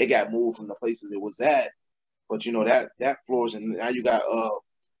 it got moved from the places it was at, but you know that floors, and now you got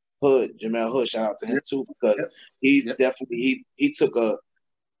Hood, Jamel Hood. Shout out to him too, because he's definitely he took the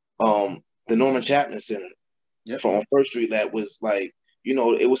Norman Chapman Center from First Street that was like, you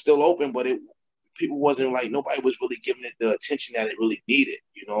know, it was still open, but people wasn't like, nobody was really giving it the attention that it really needed.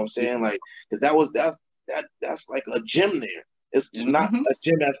 You know what I'm saying? Like, because that's like a gym there. It's not a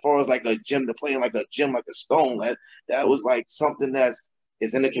gym as far as like a gym to play in, like a gym, like a stone. That was like something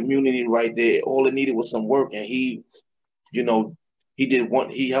is in the community right there. All it needed was some work, and he, you know,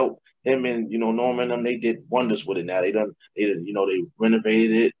 he helped him and, you know, Norman and them. They did wonders with it. Now they you know, they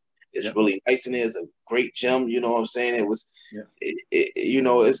renovated it. It's really nice in there. It's a great gym. You know what I'm saying? It was, you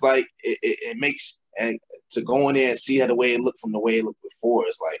know, it's like it makes, and to go in there and see how the way it looked from the way it looked before,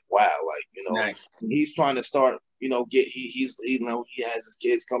 it's like, wow, like, you know, he's trying to start, you know, you know, he has his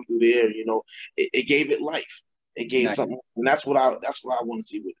kids come through there. You know, it gave it life. It gave something, and that's what I want to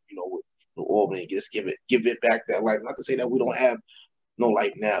see with, you know, with Albany. Just give it back that life. Not to say that we don't have no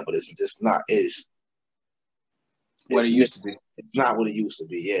life now, but it's just not. It's what it used to be. It's not what it used to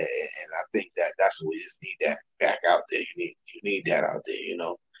be, yeah. And I think that's what we just need that back out there. You need that out there, you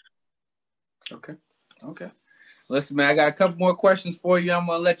know. Okay. Listen, man, I got a couple more questions for you. I'm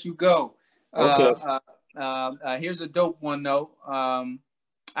gonna let you go. Okay. Here's a dope one though.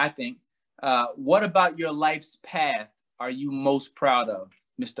 I think. What about your life's path are you most proud of,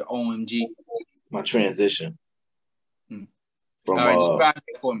 Mr. OMG? My transition from all right, describe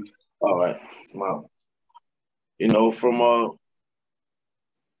it for me. All right, smile. From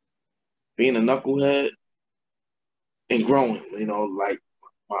being a knucklehead and growing. Like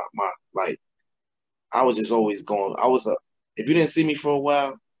my like I was just always going. If you didn't see me for a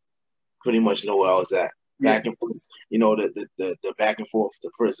while, pretty much know where I was at. Back and forth, the back and forth to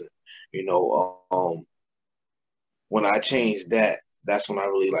prison. When I changed that, that's when I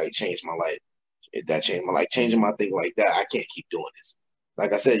really like changed my life. That changed my life. Changing my thinking like that, I can't keep doing this.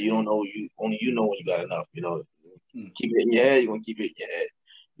 Like I said, you don't know only you know when you got enough. Keep it in your head, you're gonna keep it in your head.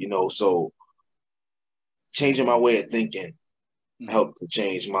 So changing my way of thinking helped to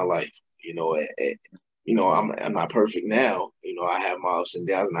change my life. I'm not perfect now. I have my ups and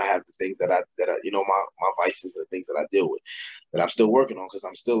downs, and I have the things that I my vices and the things that I deal with that I'm still working on because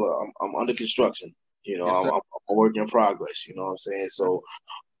I'm under construction. Yes, I'm a work in progress. You know what I'm saying? So,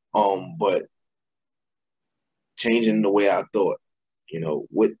 but changing the way I thought.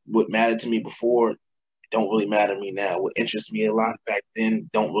 What mattered to me before don't really matter to me now. What interests me a lot back then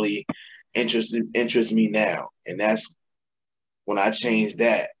don't really interest me now, and that's when I changed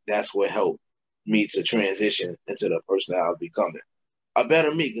that. That's what helped me to transition into the person that I was becoming. A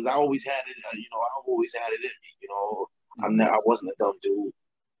better me, because I always had it. I always had it in me. I wasn't a dumb dude.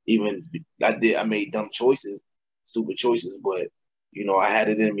 Even I made dumb choices, stupid choices, but I had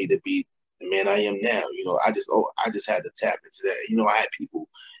it in me to be the man I am now. I just had to tap into that. I had people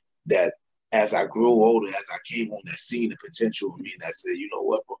that, as I grew older, as I came on, that seen the potential in me, that said, you know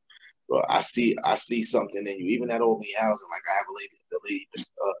what, bro, I see something in you. Even at Old Me Housing, like I have the lady,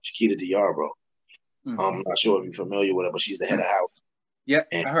 Chiquita DR, bro. I'm not sure if you're familiar with her, but she's the head of house. Yep,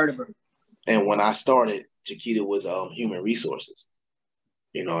 I heard of her. And when I started, Chiquita was human resources.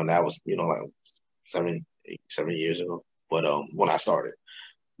 And that was like 7 years ago. But when I started,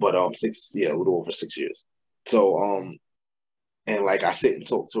 but a little over 6 years. So and like I sit and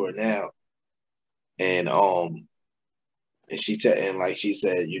talk to her now, and she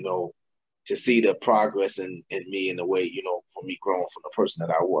said, to see the progress in me in the way, for me growing from the person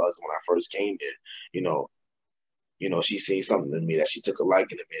that I was when I first came here, she seen something in me that she took a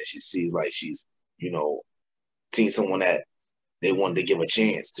liking to me, and she sees like she's, seen someone that they wanted to give a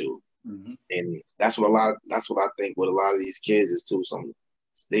chance to. And that's what I think with a lot of these kids is too.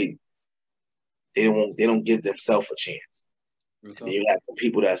 They don't give themselves a chance. And you have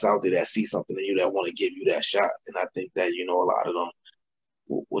people that's out there that see something in you that want to give you that shot. And I think that, a lot of them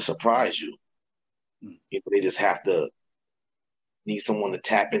will surprise you. They just have to need someone to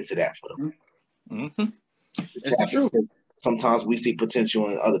tap into that for them. It's the truth. Sometimes we see potential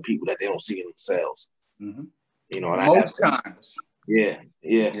in other people that they don't see in themselves. And most times. Yeah.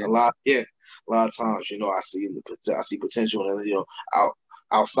 A lot of times, I see potential in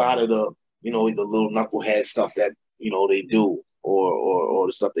outside of the the little knucklehead stuff that they do or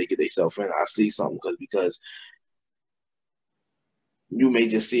the stuff they get themselves in. I see something because you may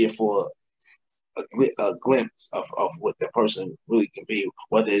just see it for a glimpse of what the person really can be,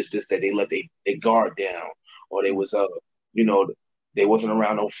 whether it's just that they let their guard down, or they was they wasn't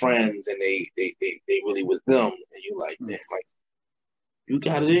around no friends and they really was them, and you like, damn, like you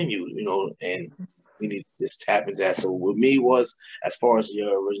got it in you, and we need to just tap into that. So with me was, as far as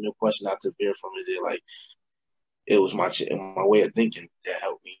your original question, not to veer from it, like it was my way of thinking that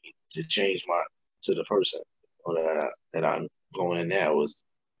helped me to change to the person or that I'm going in now. Was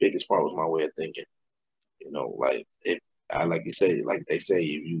biggest part was my way of thinking. Like like you say, like they say,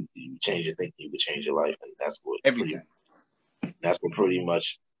 if you change your thinking, you can change your life, and that's what everything. That's what pretty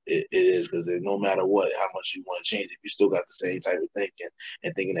much it is, because no matter how much you want to change, if you still got the same type of thinking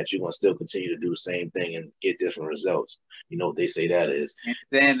and thinking that you're going to still continue to do the same thing and get different results, what they say that is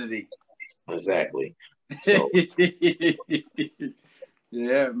insanity. Exactly. So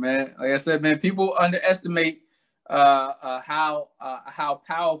yeah, man. Like I said, man, people underestimate how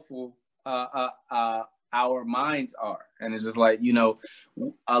powerful our minds are, and it's just like,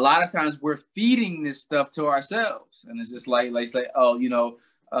 a lot of times we're feeding this stuff to ourselves, and it's just like say, oh,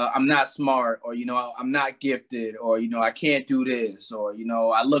 I'm not smart, or I'm not gifted, or I can't do this, or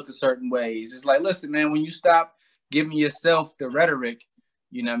I look a certain way. It's just like, listen, man, when you stop giving yourself the rhetoric,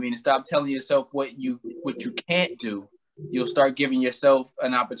 and stop telling yourself what you can't do, you'll start giving yourself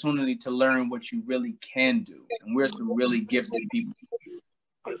an opportunity to learn what you really can do. And we're some really gifted people.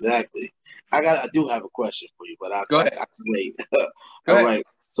 Exactly. I do have a question for you, but Go ahead. I can wait. Go All ahead. right.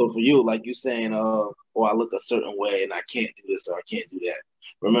 So for you, like you saying, I look a certain way and I can't do this or I can't do that.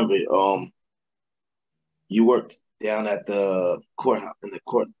 Remember, you worked down at the courthouse in the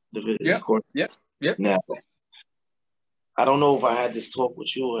court division. Yep. Court. Yep. Yep. Now, I don't know if I had this talk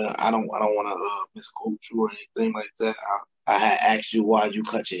with you, and I don't want to misquote you or anything like that. I had asked you why you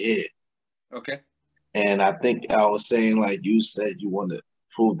cut your hair. Okay. And I think I was saying, like, you said you want to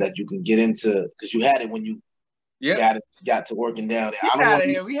prove that you can get into, because you had it when you got to working down there. Get out of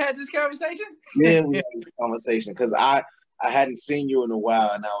here. We had this conversation? Yeah, we had this conversation because I hadn't seen you in a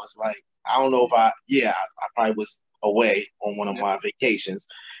while, and I was like, I don't know if I probably was away on one of my vacations,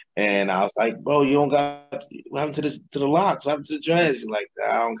 and I was like, bro, you don't got what happened to the locks? What happened to the dreads? You're like,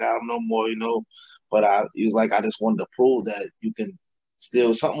 I don't got them no more, you know. But he was like, I just wanted to prove that you can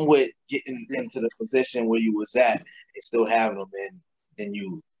still something with getting into the position where you was at and still having them, and then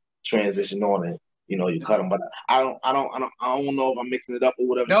you transition on it. You know, you cut them, but I don't know if I'm mixing it up or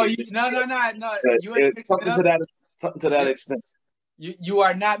whatever. No, no. You ain't mixing it up. Something to that extent. You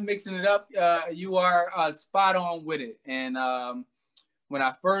are not mixing it up. You are spot on with it. And when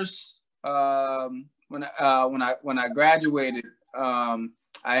I first when I graduated,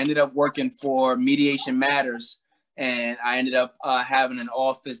 I ended up working for Mediation Matters, and I ended up having an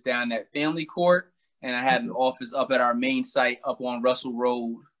office down at Family Court, and I had an office up at our main site up on Russell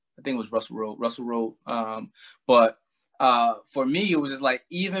Road. I think it was Russell Road. But for me, it was just like,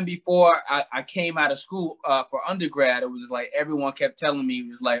 even before I came out of school for undergrad, it was just like everyone kept telling me, it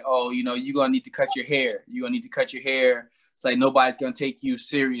was like, oh, you know, you're going to need to cut your hair. You're going to need to cut your hair. It's like, nobody's going to take you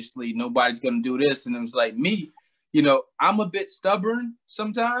seriously. Nobody's going to do this. And it was like, me, you know, I'm a bit stubborn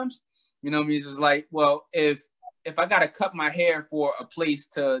sometimes. You know what I mean? It was like, well, if I got to cut my hair for a place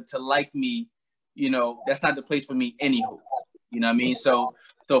to like me, you know, that's not the place for me anywho. You know what I mean? So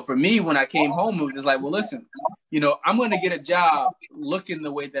for me, when I came home, it was just like, well, listen, you know, I'm going to get a job looking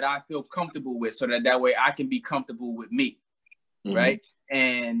the way that I feel comfortable with, so that way I can be comfortable with me. Mm-hmm. Right.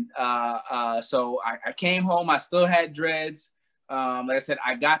 And so I came home. I still had dreads. Like I said,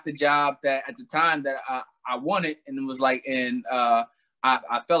 I got the job that at the time that I wanted, and it was like, and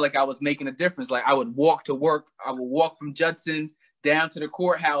I felt like I was making a difference. Like, I would walk to work. I would walk from Judson down to the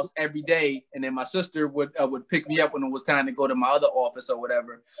courthouse every day, and then my sister would pick me up when it was time to go to my other office or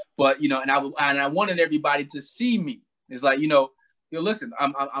whatever. But you know, and I wanted everybody to see me. It's like, you know, listen,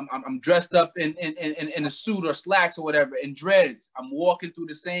 I'm dressed up in a suit or slacks or whatever, and dreads. I'm walking through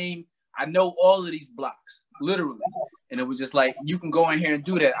the same. I know all of these blocks, literally. And it was just like, you can go in here and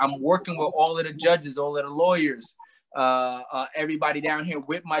do that. I'm working with all of the judges, all of the lawyers, everybody down here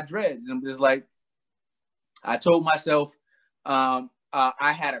with my dreads. And I'm just like, I told myself, I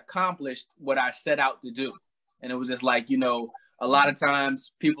had accomplished what I set out to do. And it was just like, you know, a lot of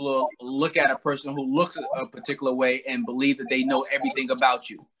times people will look at a person who looks a particular way and believe that they know everything about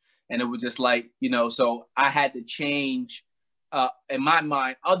you. And it was just like, you know, so I had to change, in my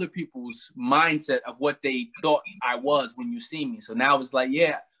mind, other people's mindset of what they thought I was when you see me. So now it's like,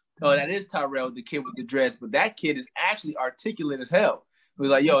 yeah, oh, that is Tyrell, the kid with the dreads, but that kid is actually articulate as hell. It was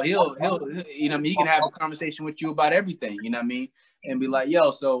like, yo, he'll, you know what I mean? He can have a conversation with you about everything, you know what I mean? And be like,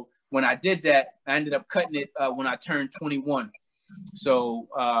 yo, so when I did that, I ended up cutting it when I turned 21. So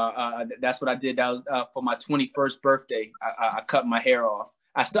that's what I did. That was for my 21st birthday. I cut my hair off.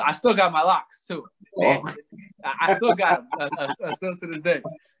 I still got my locks too. Man, I still got them. Still to this day.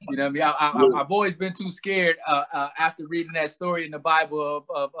 You know what I mean? I've always been too scared after reading that story in the Bible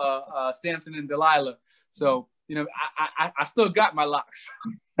of Samson and Delilah. So, you know, I still got my locks.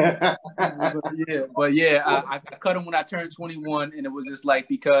 I cut them when I turned 21, and it was just like,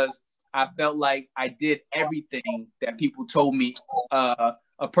 because I felt like I did everything that people told me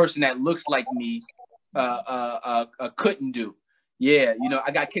a person that looks like me couldn't do. Yeah, you know,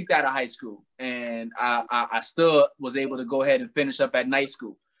 I got kicked out of high school, and I still was able to go ahead and finish up at night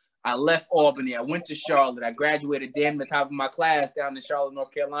school. I left Albany. I went to Charlotte. I graduated damn the top of my class down in Charlotte,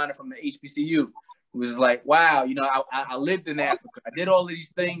 North Carolina from the HBCU. It was like, wow, you know, I lived in Africa. I did all of these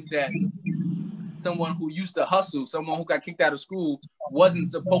things that someone who used to hustle, someone who got kicked out of school wasn't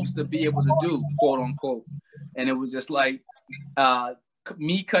supposed to be able to do, quote unquote. And it was just like,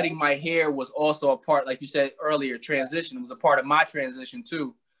 me cutting my hair was also a part, like you said earlier, transition. It was a part of my transition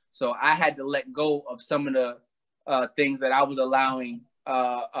too. So I had to let go of some of the things that I was allowing.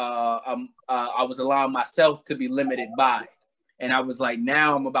 I was allowing myself to be limited by. And I was like,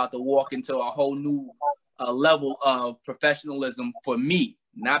 now I'm about to walk into a whole new level of professionalism for me,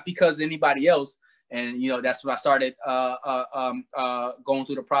 not because of anybody else. And, you know, that's when I started going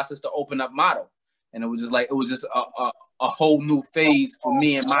through the process to open up Motto. And it was just like, it was just a whole new phase for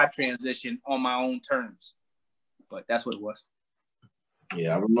me and my transition on my own terms. But that's what it was.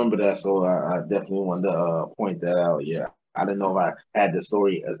 Yeah, I remember that. So I definitely wanted to point that out. Yeah, I didn't know if I had the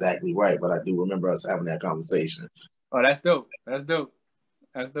story exactly right, but I do remember us having that conversation. Oh, that's dope. That's dope.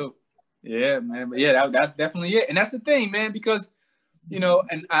 That's dope. Yeah, man. But yeah, that's definitely it. And that's the thing, man, because you know,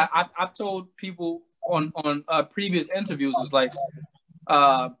 and I've told people on previous interviews, it's like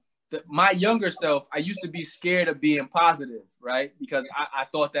my younger self, I used to be scared of being positive, right? Because I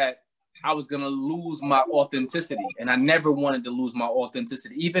thought that I was gonna lose my authenticity, and I never wanted to lose my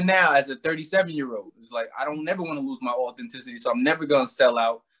authenticity. Even now, as a 37-year-old, it's like I don't never want to lose my authenticity, so I'm never gonna sell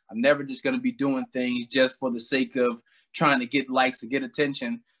out. I'm never just gonna be doing things just for the sake of trying to get likes or get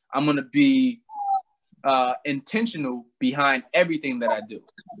attention. I'm gonna be intentional behind everything that I do.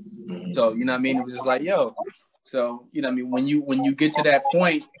 So you know what I mean? It was just like, yo. So you know what I mean? When you get to that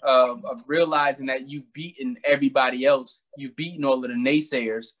point of realizing that you've beaten everybody else, you've beaten all of the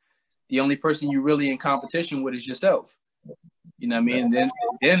naysayers. The only person you're really in competition with is yourself. You know what I mean? And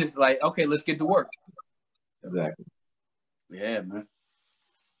then it's like, okay, let's get to work. Exactly. Yeah, man.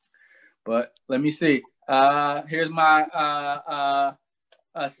 But let me see. Here's my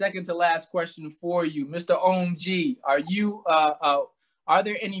second to last question for you, Mr. OMG. Are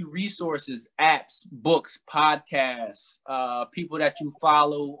there any resources, apps, books, podcasts, people that you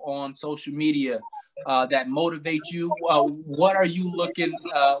follow on social media that motivate you? What are you looking?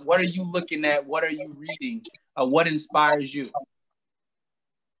 What are you looking at? What are you reading? What inspires you?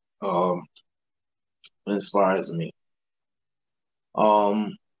 Inspires me.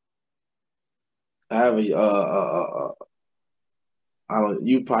 I have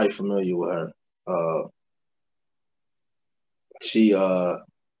you probably familiar with her. She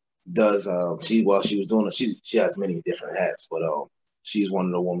does she was doing she has many different hats, but she's one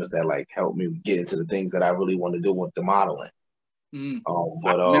of the women that like helped me get into the things that I really want to do with the modeling.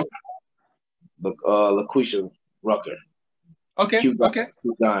 But LaQuisha Rucker. Okay. Cute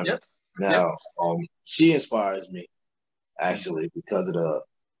Diamond. Yep. Now, she inspires me actually because of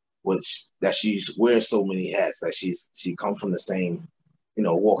that she wears so many hats. That she comes from the same,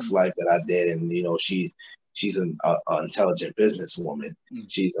 walks of life that I did, and she's an intelligent businesswoman.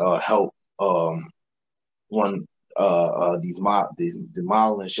 She's helped run the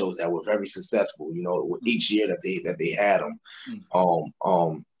modeling shows that were very successful. With each year that they had them.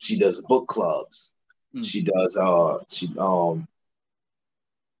 She does book clubs. She does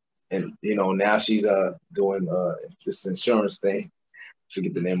and now she's doing this insurance thing.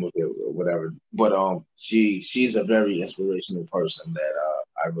 Forget the name of it or whatever. But she's a very inspirational person that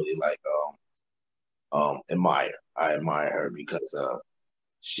I really like admire. I admire her because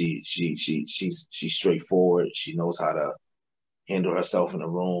she's straightforward. She knows how to handle herself in a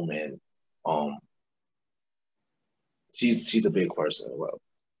room, and she's a big person. Well,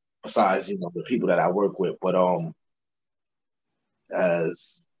 besides the people that I work with, but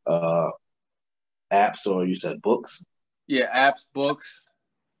as apps, or you said books? Yeah, apps, books,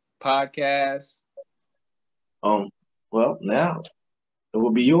 podcasts. Well, now it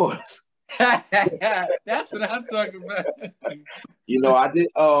will be yours. That's what I'm talking about. I did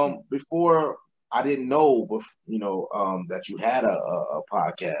before. I didn't know, that you had a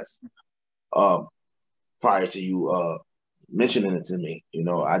podcast. Prior to you mentioning it to me,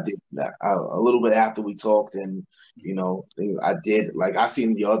 I did that a little bit after we talked, and I did I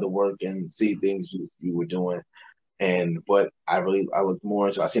seen the other work and see things you were doing, but I looked more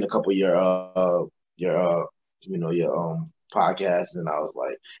into. I seen a couple of your podcasts, and I was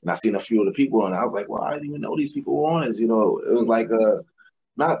like, and I seen a few of the people, and I was like, well, I didn't even know these people were on this. It was like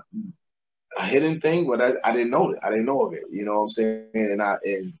not a hidden thing, but I didn't know it. I didn't know of it. You know what I'm saying? And I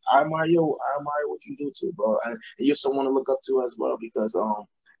admire you. I admire what you do too, bro. And you're someone to look up to as well because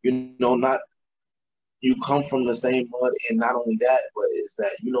not you come from the same mud, and not only that, but it's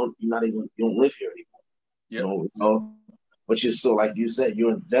that you don't live here anymore. Yep. But you're still, like you said,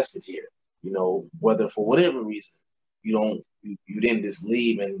 you're invested here. Whether for whatever reason you didn't just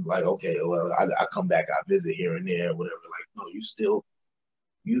leave and like, okay, well, I come back, I visit here and there, whatever. Like, no, you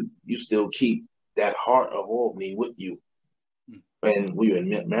still keep that heart of Albany with you. And we were in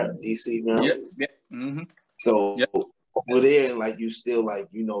DC, Maryland. Yep. Mm-hmm. So over there, like you still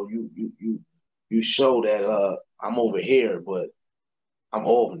you show that I'm over here, but I'm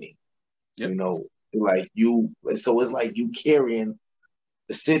Albany. Yep. Like you. So it's like you carrying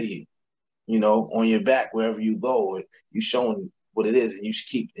the city, on your back wherever you go, and you showing what it is, and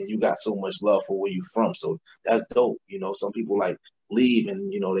you got so much love for where you're from. So that's dope. Some people like leave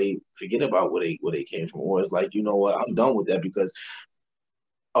and they forget about where they came from, or it's like, what, I'm done with that because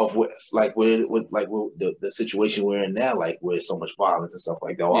of what the situation we're in now, like where so much violence and stuff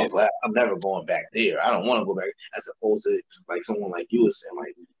like that. I'm glad I'm never going back there. I don't want to go back, as opposed to like someone like you was saying,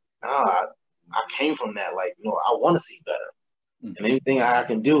 like, nah, I came from that. Like, you know, I want to see better, and anything I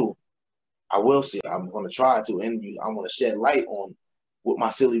can do, I will see. I'm going to try to, and I want to shed light on what my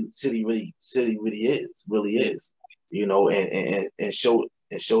city really is, you know, and show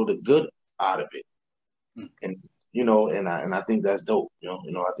the good out of it, and you know, and I think that's dope. You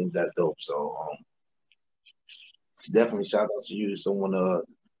know, I think that's dope. So it's definitely shout out to you, someone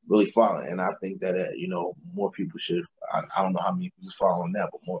really following, and I think that you know, more people should. I don't know how many people following that,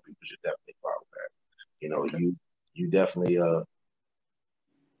 but more people should definitely follow that. You know, okay. you definitely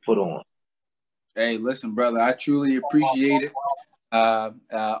put on. Hey, listen, brother, I truly appreciate it.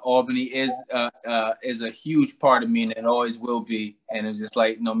 Albany is a huge part of me, and it always will be. And it's just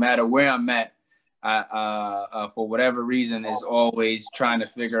like, no matter where I'm at, for whatever reason, is always trying to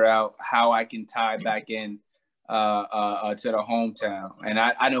figure out how I can tie back in to the hometown. And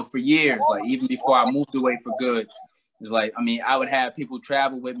I know for years, like even before I moved away for good, it was like, I mean, I would have people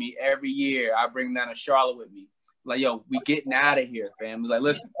travel with me every year. I bring them down to Charlotte with me. Like, yo, we getting out of here, fam. It's like,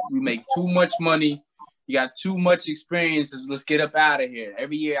 listen, we make too much money. You got too much experiences. Let's get up out of here.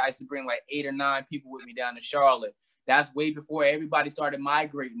 Every year I used to bring like 8 or 9 people with me down to Charlotte. That's way before everybody started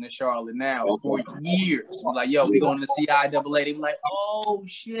migrating to Charlotte now. For years. We're like, yo, we going to the CIAA. They were like, oh,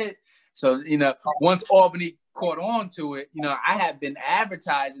 shit. So, you know, once Albany caught on to it, you know, I have been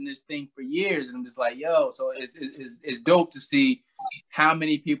advertising this thing for years. And I'm just like, yo, so it's dope to see how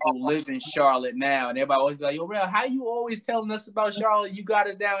many people live in Charlotte now. And everybody always be like, yo, Real, how you always telling us about Charlotte? You got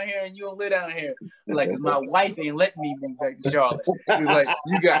us down here and you don't live down here. I'm like, 'cause my wife ain't letting me move back to Charlotte. It's like,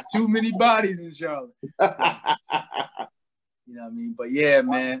 you got too many bodies in Charlotte. So, you know what I mean? But yeah,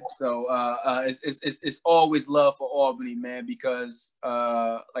 man. So it's always love for Albany, man, because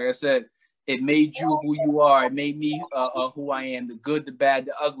like I said, it made you who you are. It made me who I am, the good, the bad,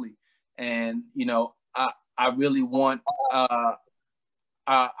 the ugly. And you know, I really want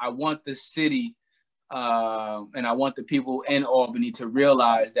I want the city and I want the people in Albany to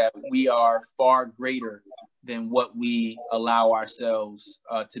realize that we are far greater than what we allow ourselves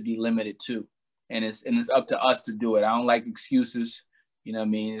to be limited to. And it's up to us to do it. I don't like excuses. You know what I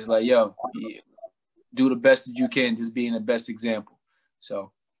mean? It's like, yo, do the best that you can, just being the best example.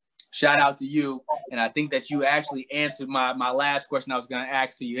 So shout out to you. And I think that you actually answered my last question I was going to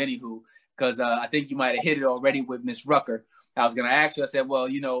ask to you anywho, because I think you might have hit it already with Miss Rucker. I was going to ask you, I said, well,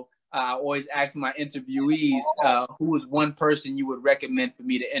 you know, I always ask my interviewees, who is one person you would recommend for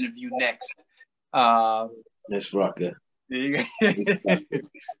me to interview next? Miss Rucker. Miss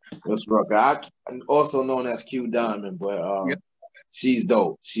Rucker, also known as Q Diamond, but Yep. She's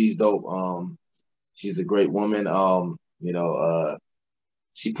dope. She's dope. She's a great woman. You know,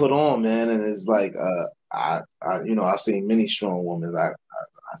 she put on, man, and it's like you know, I've seen many strong women. I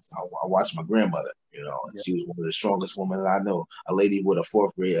watched my grandmother, you know, and she was one of the strongest women that I know. A lady with a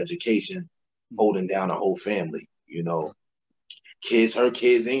 4th grade education, holding down a whole family, you know, her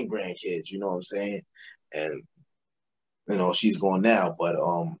kids and grandkids, you know what I'm saying? And you know, she's gone now, but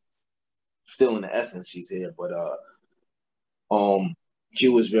still in the essence, she's here. But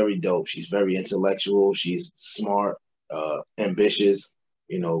Q is very dope. She's very intellectual. She's smart, ambitious,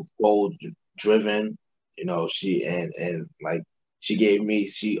 you know, bold, driven. You know, she like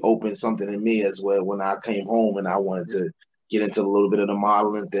she opened something in me as well when I came home and I wanted to get into a little bit of the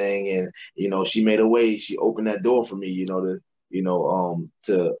modeling thing. And, you know, she made a way. She opened that door for me, you know,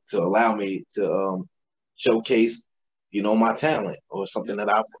 to allow me to showcase, you know, my talent or something that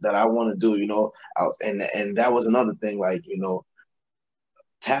I want to do, you know. And that was another thing, like, you know,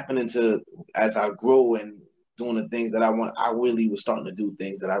 tapping into as I grow and doing the things that I want. I really was starting to do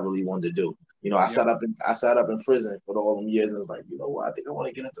things that I really wanted to do. You know, I sat up in prison for all them years and was like, you know what, I think I want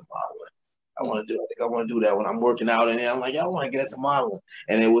to get into modeling. I think I want to do that when I'm working out, and I'm like, yeah, I want to get into modeling.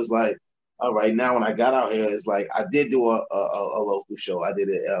 And it was like, all right, now when I got out here, it's like I did do a local show. I did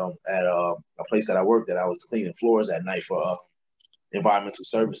it at a place that I worked at. I was cleaning floors at night for environmental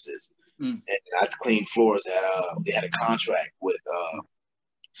services, and I cleaned floors at they had a contract with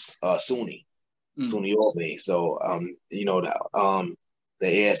SUNY Albany. So you know,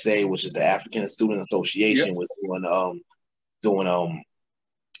 the ASA, which is the African Student Association, was doing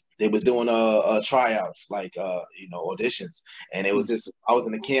they was doing tryouts, like you know, auditions, and it was just I was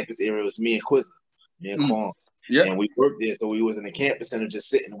in the campus area. It was me and Quizzer, me and Quan, and we worked there. So we was in the campus center, just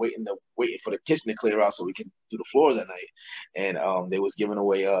sitting, waiting for the kitchen to clear out so we can do the floors that night. And they was giving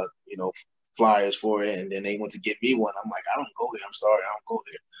away you know, flyers for it, and then they went to get me one. I'm like, I don't go there. I'm sorry, I don't go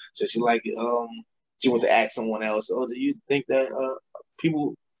there. So she like she went to ask someone else, oh, do you think that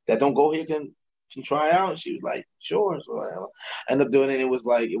people that don't go here can try out? And she was like, sure. So I ended up doing it. It was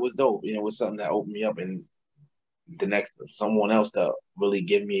like, it was dope. You know, it was something that opened me up. And the next someone else to really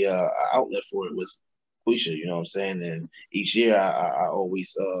give me a outlet for it was Quisha, you know what I'm saying? And each year I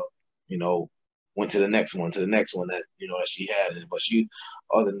always went to the next one, that that she had. But she,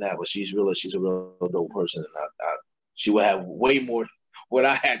 other than that, but she's a real dope person, and she would have way more what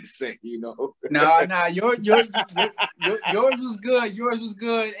I had to say, No, yours was good. Yours was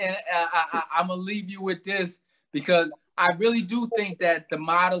good, and I'm gonna leave you with this because I really do think that the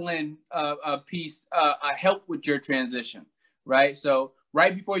modeling piece helped with your transition, right? So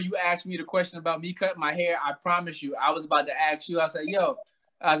right before you asked me the question about me cutting my hair, I promise you, I was about to ask you. I was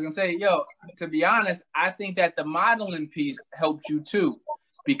gonna say, to be honest, I think that the modeling piece helped you too,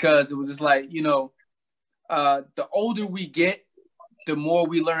 because it was just like, the older we get, the more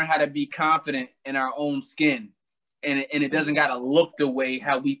we learn how to be confident in our own skin, and it doesn't gotta look the way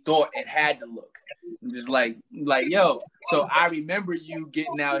how we thought it had to look. I'm just like, so I remember you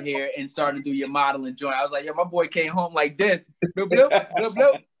getting out here and starting to do your modeling joint. I was like, my boy came home like this. Bloop, bloop, bloop,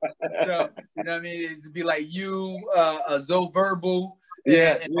 bloop. So, you know what I mean? It'd be like you, Zoe Verbal,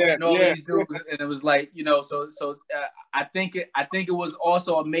 and all these dudes. And it was like, I think it was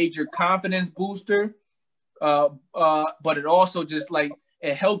also a major confidence booster. But it also just like,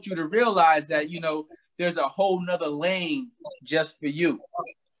 it helped you to realize that, there's a whole nother lane just for you.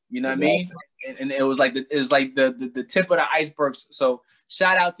 You know what I mean? And it was like the tip of the iceberg. So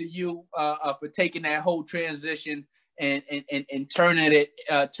shout out to you for taking that whole transition and turning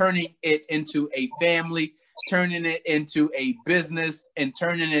it into a family, turning it into a business, and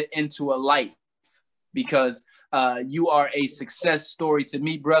turning it into a life, because you are a success story to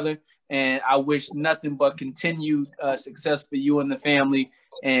me, brother. And I wish nothing but continued success for you and the family.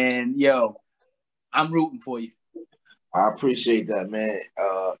 And I'm rooting for you. I appreciate that, man.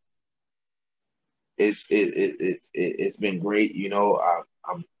 It's been great.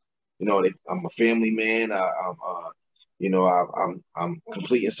 I'm I'm a family man. I'm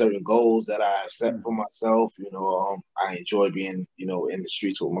completing certain goals that I have set for myself. I enjoy being in the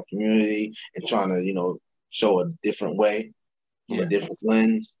streets with my community and trying to show a different way, from a different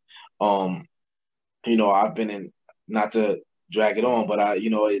lens. I've been in, not to drag it on, but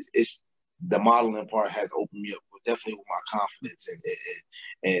it's the modeling part has opened me up definitely with my confidence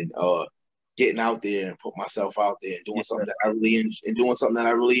and getting out there and put myself out there and doing something that I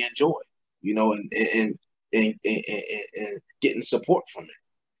really enjoy, and getting support from it.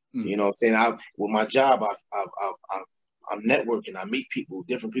 You know what I'm saying? With my job, I'm networking. I meet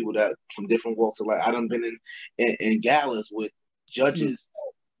different people that from different walks of life. I done been in galas with judges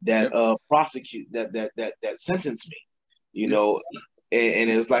that prosecute that sentence me, and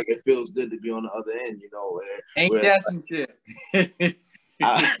it's like it feels good to be on the other end, Ain't that some shit?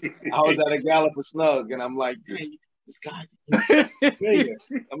 I was at a gala for Snug, and I'm like, hey, this guy,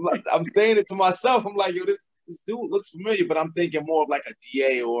 I'm saying it to myself. I'm like, this dude looks familiar, but I'm thinking more of like a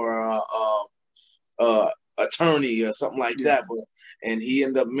DA or attorney or something like that. And he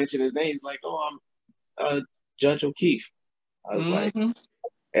ended up mentioning his name. He's like, oh, I'm Judge O'Keefe. I was like,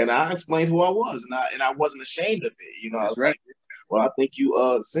 and I explained who I was, and I wasn't ashamed of it. I was like, well, I think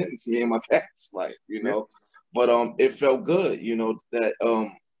you sentenced me in my past, but it felt good, that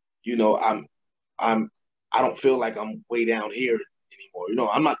I don't feel like I'm way down here anymore.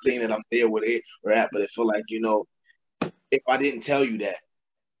 I'm not saying that I'm there where we're at, but it feel like, if I didn't tell you that,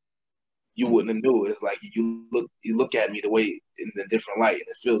 you wouldn't have knew. It's like you look at me the way in a different light, and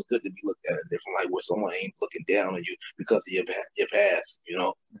it feels good to be looked at in a different light where someone ain't looking down on you because of your past.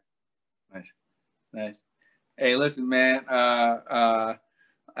 Nice. Hey, listen, man. I'm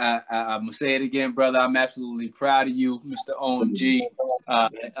gonna say it again, brother. I'm absolutely proud of you, Mr. OMG.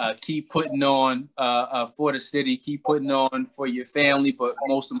 Keep putting on for the city. Keep putting on for your family, but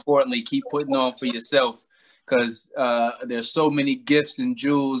most importantly, keep putting on for yourself, because there's so many gifts and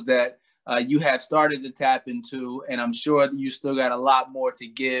jewels that you have started to tap into, and I'm sure you still got a lot more to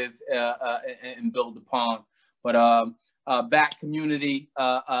give and build upon. But back community,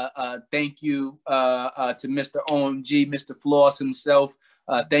 thank you to Mr. OMG, Mr. Floss himself.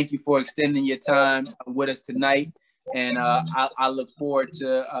 Thank you for extending your time with us tonight. And I look forward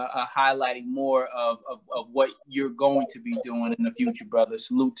to highlighting more of what you're going to be doing in the future, brother.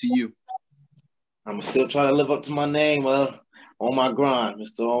 Salute to you. I'm still trying to live up to my name on my grind,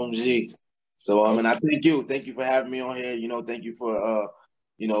 Mr. OMG. So, and I thank you. Thank you for having me on here. Thank you for,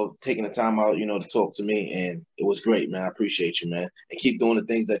 taking the time out, to talk to me. And it was great, man. I appreciate you, man. And keep doing the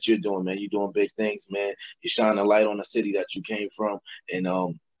things that you're doing, man. You're doing big things, man. You shine a light on the city that you came from. And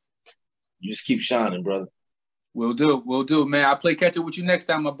you just keep shining, brother. Will do, man. I'll play catch up with you next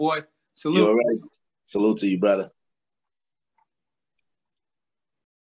time, my boy. Salute. You're all right. Salute to you, brother.